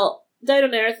 Meanwhile, down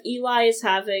on Earth, Eli is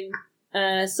having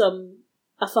a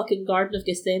fucking Garden of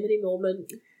Gethsemane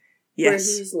moment. Yes.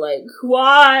 Where he's like,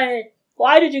 why?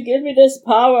 Why did you give me this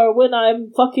power when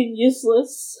I'm fucking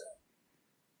useless?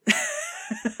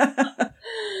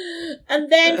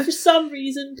 And then, for some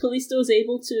reason, Callisto is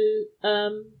able to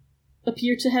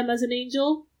appear to him as an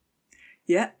angel.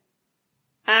 Yeah.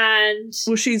 And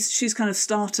well, she's kind of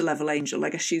starter level angel. I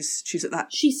guess she's at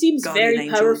that. She seems very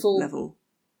powerful level.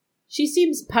 She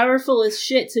seems powerful as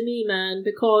shit to me, man,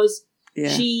 because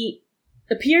she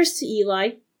appears to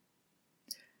Eli.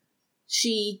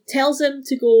 She tells him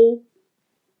to go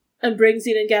and bring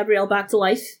Xena and Gabrielle back to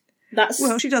life.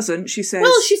 Well, she doesn't. She says,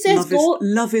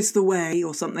 love is the way,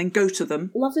 or something. Go to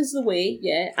them. Love is the way,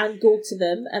 yeah, and go to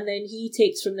them. And then he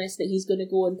takes from this that he's going to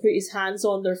go and put his hands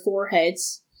on their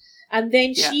foreheads. And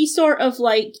then she sort of,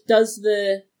 does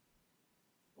the,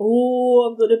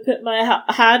 I'm going to put my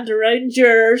hand around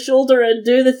your shoulder and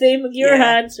do the same with your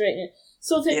hands right now.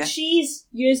 So that she's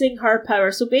using her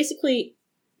power. So basically,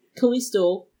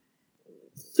 Callisto,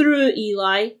 through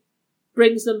Eli,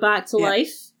 brings them back to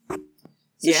life.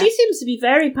 So she seems to be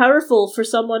very powerful for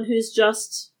someone who's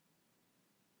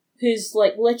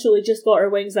literally just got her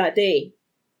wings that day.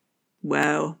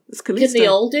 Well, it's Callisto. Can they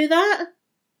all do that?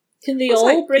 Can they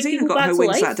all bring people back to life? Xena got her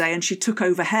wings that day and she took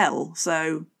over hell,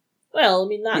 so... Well, I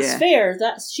mean, that's fair.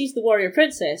 She's the warrior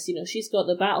princess, she's got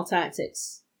the battle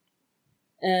tactics.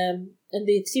 And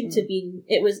they seem to be...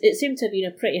 It seemed to have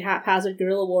been a pretty haphazard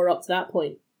guerrilla war up to that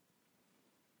point.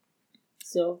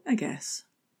 So... I guess.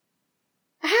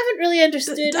 I haven't really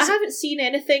understood. I haven't seen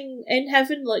anything in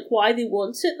heaven why they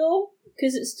want it though,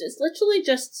 because it's literally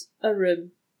just a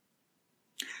room.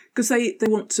 Because they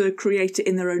want to create it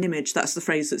in their own image. That's the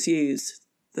phrase that's used.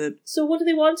 So what do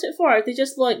they want it for? They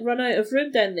just run out of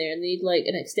room down there and need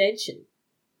an extension.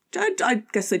 I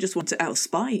guess they just want it out of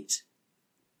spite.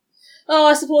 Oh,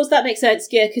 I suppose that makes sense.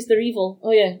 Yeah, because they're evil.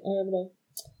 Oh yeah, I don't know.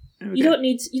 You don't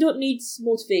need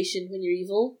motivation when you're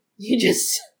evil. You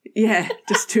just. Yeah,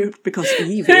 just do it because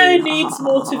evil. Who needs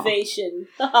motivation?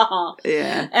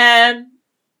 Yeah.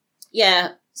 Yeah.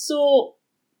 So,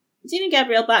 Xena and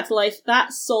Gabrielle back to life,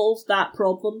 that solved that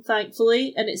problem,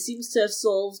 thankfully, and it seems to have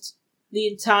solved the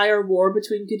entire war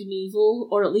between good and evil,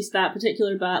 or at least that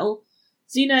particular battle.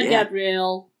 Xena and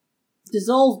Gabrielle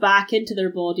dissolve back into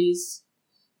their bodies,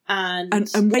 and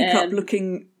wake up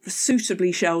looking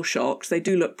suitably shell-shocked. They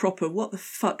do look proper. What the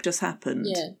fuck just happened?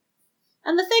 Yeah.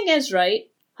 And the thing is, right,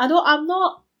 I'm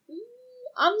not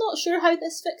sure how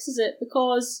this fixes it,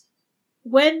 because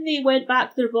when they went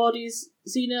back to their bodies,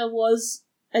 Xena was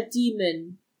a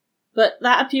demon, but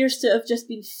that appears to have just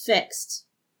been fixed.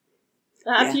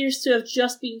 And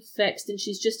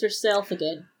she's just herself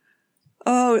again.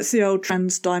 Oh, it's the old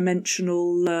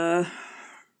trans-dimensional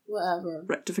Whatever.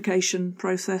 rectification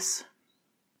process.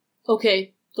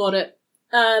 Okay, got it.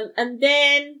 And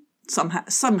then Somehow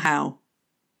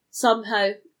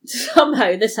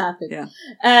this happened. Yeah.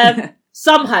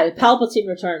 Somehow Palpatine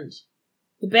returned.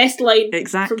 The best line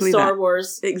Exactly from Star that.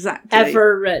 Wars Exactly.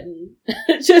 ever written.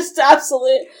 Just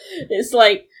absolute. It's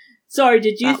like, sorry,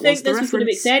 did you That think was the this was going to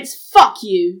make reference. sense? Fuck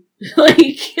you.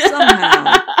 Like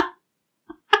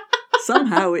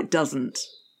Somehow it doesn't.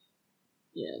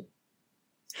 Yeah.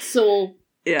 So,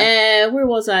 Yeah. where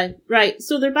was I? Right,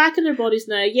 so they're back in their bodies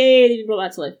now. Yay, they've been brought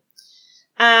back to life.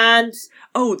 And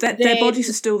Their bodies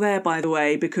are still there, by the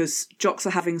way, because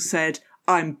Joxa having said,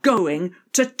 "I'm going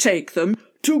to take them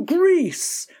to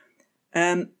Greece."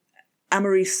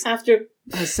 Amaris after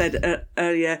has said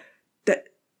earlier that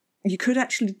you could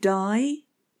actually die.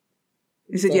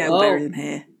 He said, "Yeah, we'll bury them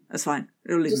here. That's fine.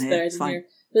 We'll leave them here. It's fine." Here.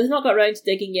 But they've not got around to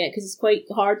digging yet because it's quite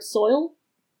hard soil.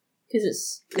 Because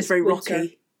it's very winter.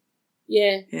 rocky.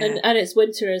 Yeah, and it's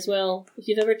winter as well. If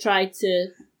you've ever tried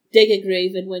to dig a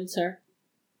grave in winter,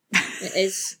 it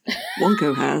is.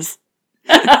 Wonko has.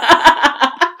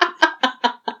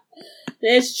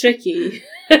 It's tricky.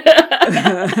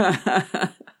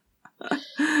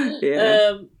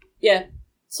 Yeah. Yeah.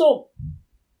 So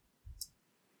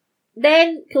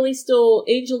then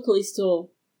Angel Callisto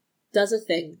does a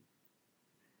thing.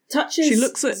 Touches. She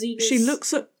looks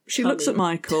at tummy.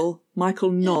 Michael.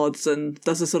 Michael nods and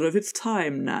does a sort of, "It's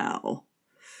time now."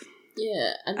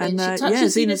 Yeah, and then she yeah,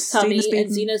 touches Xena's tummy, Xena's been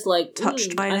and Xena's like,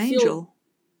 touched by an I angel.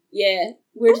 Yeah,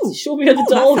 where did Ooh. show me the Ooh,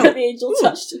 doll that where felt- the angel ooh.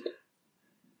 touched it?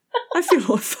 I feel.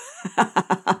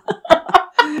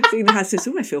 Xena has this,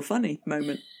 I feel funny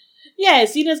moment. Yeah,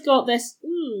 Xena's got this.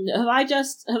 Have I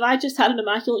just had an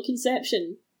immaculate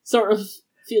conception sort of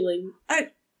feeling?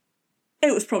 It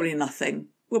was probably nothing.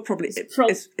 We'll probably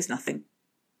it's nothing.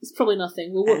 It's probably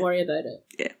nothing. We won't worry about it.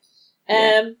 Yeah.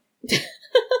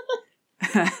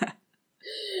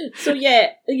 So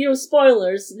yeah,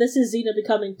 spoilers. This is Xena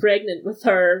becoming pregnant with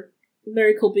her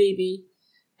miracle baby,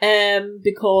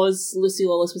 because Lucy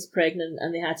Lawless was pregnant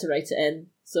and they had to write it in.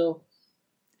 So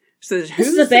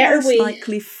who's a better the most way.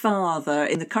 likely father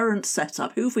in the current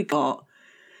setup? Who have we got?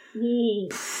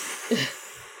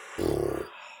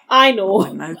 I know.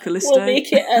 I know, Callisto.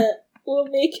 We'll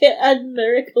make it a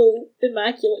miracle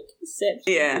immaculate conception.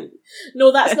 Yeah.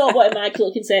 No, that's not what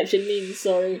immaculate conception means,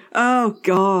 sorry. Oh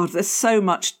God, there's so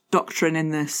much doctrine in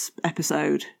this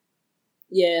episode.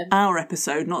 Yeah. Our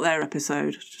episode, not their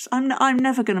episode. I'm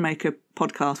never going to make a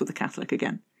podcast with a Catholic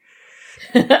again.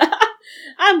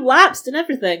 I'm lapsed and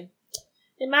everything.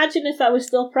 Imagine if I was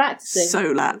still practicing.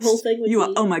 So lapsed. The whole thing would you be...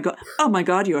 are. Oh my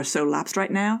God! You are so lapsed right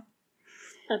now.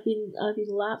 I've been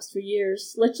lapsed for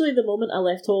years. Literally, the moment I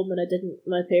left home and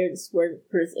my parents weren't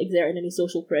exerting any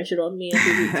social pressure on me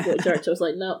every week to go to church, I was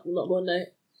like, no, I'm not going now.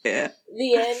 Yeah.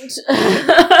 The end.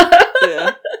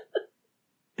 Yeah.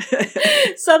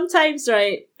 Sometimes,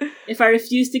 right, if I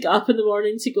refuse to get up in the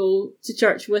morning to go to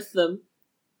church with them,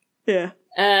 Yeah.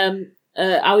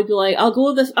 I would be like, I'll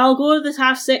go to the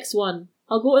 6:30 one.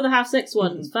 I'll go to the 6:30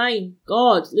 one. It's fine.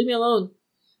 God, leave me alone.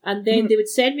 And then they would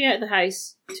send me out of the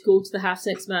house to go to the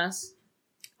 6:30 mass.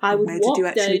 I would Where walk did you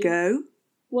actually down, go?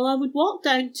 Well, I would walk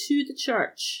down to the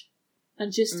church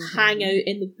and just hang out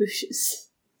in the bushes.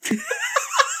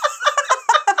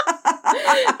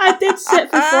 I did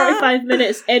sit for 45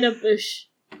 minutes in a bush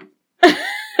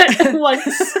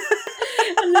once.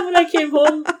 And then when I came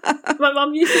home, my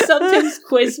mum used to sometimes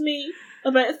quiz me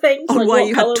about things. On like why what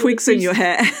you colour had were twigs the in your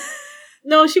hair.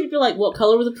 No, she would be like, what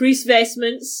colour were the priest's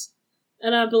vestments?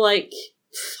 And I'd be like,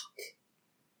 fuck.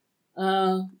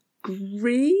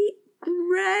 Grey?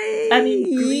 I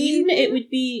mean, green,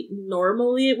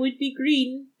 normally it would be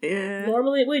green. Yeah.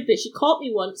 Normally it would, but she caught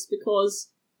me once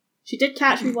she did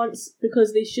catch me once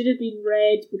because they should have been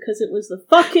red because it was the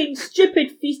fucking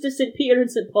stupid Feast of St. Peter and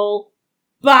St. Paul.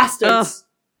 Bastards!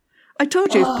 I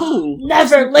told you, Paul.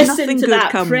 Never listen to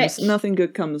that prick. Nothing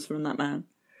good comes from that man.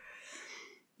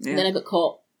 Yeah. And then I got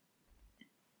caught.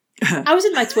 I was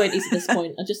in my 20s at this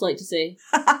point, I'd just like to say.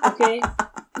 Okay?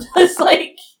 It's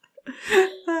like...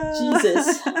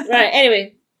 Jesus. Right,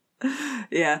 anyway.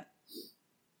 Yeah.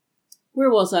 Where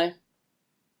was I?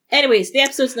 Anyways, the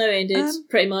episode's now ended,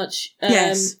 pretty much.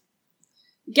 Yes.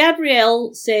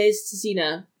 Gabrielle says to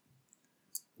Xena,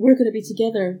 we're going to be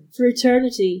together for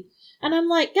eternity. And I'm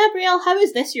like, Gabrielle, how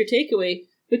is this your takeaway?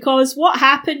 Because what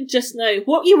happened just now,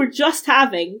 what you were just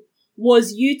having,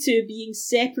 was you two being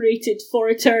separated for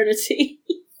eternity.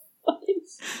 Fucking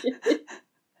stupid.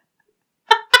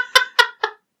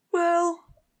 Well,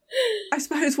 I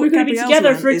suppose we're what going to be Gabrielle's together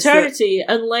learned for is eternity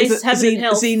unless heaven and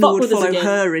hell Xena fuck would with us follow again.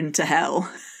 her into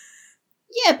hell.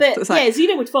 Yeah, but So it's like,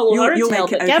 Xena would follow her you'll intel,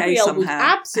 make it but okay Gabrielle would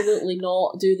somehow. absolutely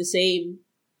not do the same.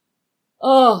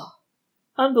 Oh,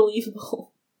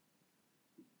 unbelievable.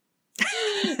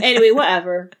 Anyway,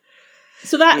 whatever.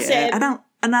 So that's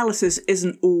analysis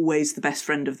isn't always the best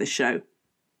friend of this show.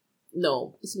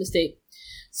 No, it's a mistake.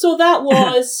 So that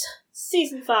was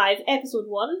Season 5, Episode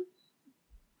 1.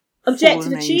 Objective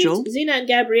Fallen achieved. Angel. Xena and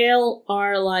Gabrielle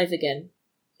are alive again.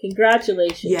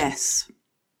 Congratulations. Yes.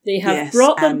 They have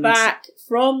brought them back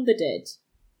from the dead.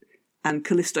 And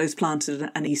Callisto's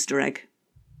planted an Easter egg.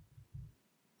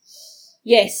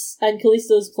 Yes, and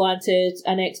Callisto's planted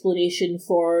an explanation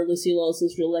for Lucy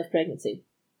Lawless's real-life pregnancy.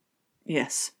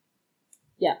 Yes.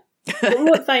 Yeah. But we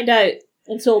won't find out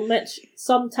until much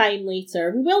sometime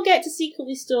later. We will get to see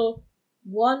Callisto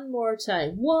one more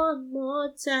time. One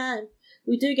more time.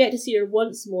 We do get to see her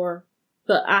once more,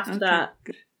 but after that,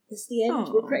 good. it's the end.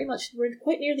 Aww. We're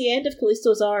quite near the end of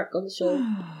Callisto's arc on the show.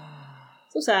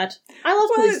 So sad. I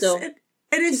love Callisto. It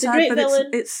is She's sad, a great but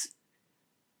villain. it's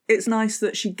nice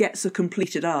that she gets a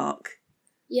completed arc.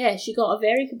 Yeah, she got a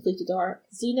very completed arc.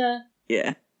 Xena.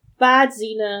 Yeah. Bad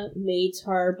Xena made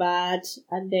her bad,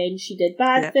 and then she did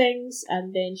bad things,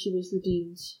 and then she was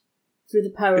redeemed through the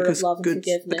power of love and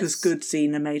forgiveness. Because good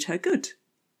Xena made her good.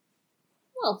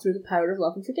 Well, through the power of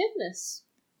love and forgiveness.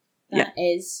 That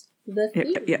is the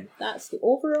theme. Yeah. That's the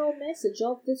overall message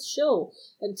of this show.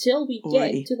 Until we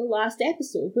get to the last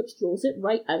episode, which throws it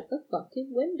right out the fucking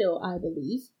window, I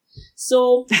believe.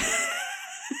 So...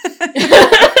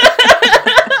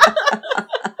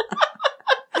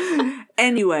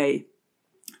 Anyway,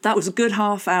 that was a good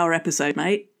half-hour episode,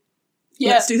 mate.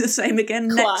 Yeah. Let's do the same again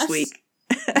next week.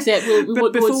 Except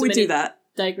but before we do that,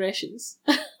 digressions.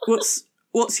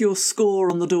 what's your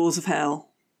score on the Doors of Hell?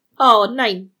 Oh,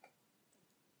 9.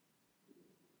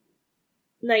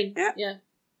 9.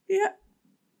 Yeah.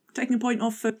 Taking a point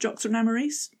off for Joxer and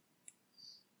Amaris?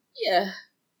 Yeah.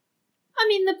 I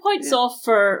mean, the point's off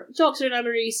for Joxer and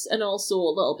Amaris, and also a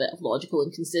little bit of logical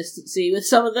inconsistency with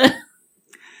some of the...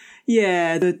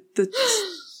 Yeah,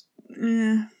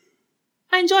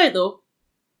 I enjoy it though.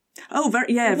 Oh,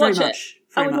 very much.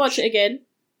 I would watch it again.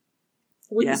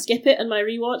 Wouldn't skip it in my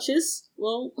rewatches.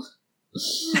 Well,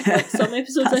 like some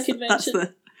episodes I could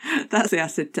mention. That's the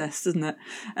acid test, isn't it?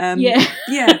 Yeah.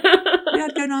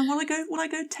 I'd go 9. Will I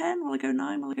go 10? Will I go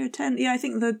 9? Will I go 10? Yeah, I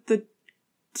think the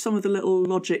some of the little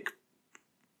logic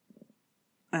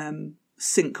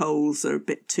sinkholes are a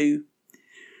bit too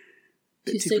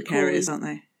precarious, aren't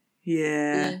they?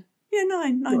 Yeah,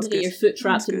 9. 9's Don't get your foot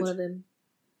trapped in one of them.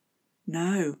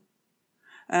 No.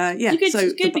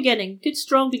 Good beginning. Good,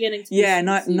 strong beginning.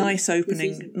 Nice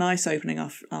opening. Nice opening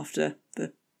after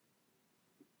the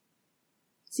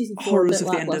season 4 horrors of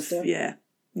the end of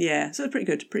So pretty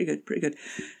good.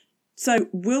 So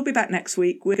we'll be back next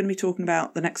week. We're going to be talking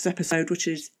about the next episode, which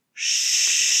is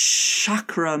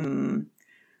Chakram,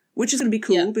 which is going to be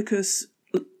cool because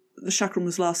the Chakram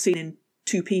was last seen in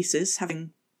 2 pieces,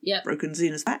 having broken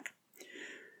Xena's back.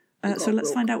 So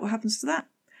let's find out what happens to that.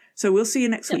 So we'll see you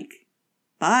next week.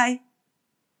 Bye.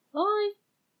 Bye.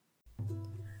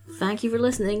 Thank you for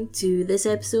listening to this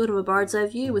episode of A Bard's Eye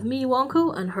View with me,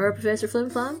 Wonko, and her, Professor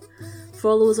FlimFlam.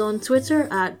 Follow us on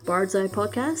Twitter at Bard's Eye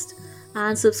Podcast,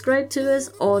 and subscribe to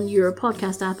us on your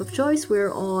podcast app of choice.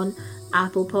 We're on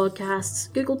Apple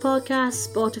Podcasts, Google Podcasts,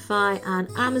 Spotify, and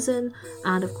Amazon,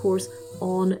 and of course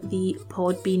on the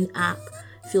Podbean app.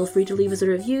 Feel free to leave us a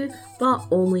review, but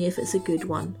only if it's a good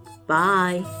one.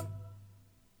 Bye!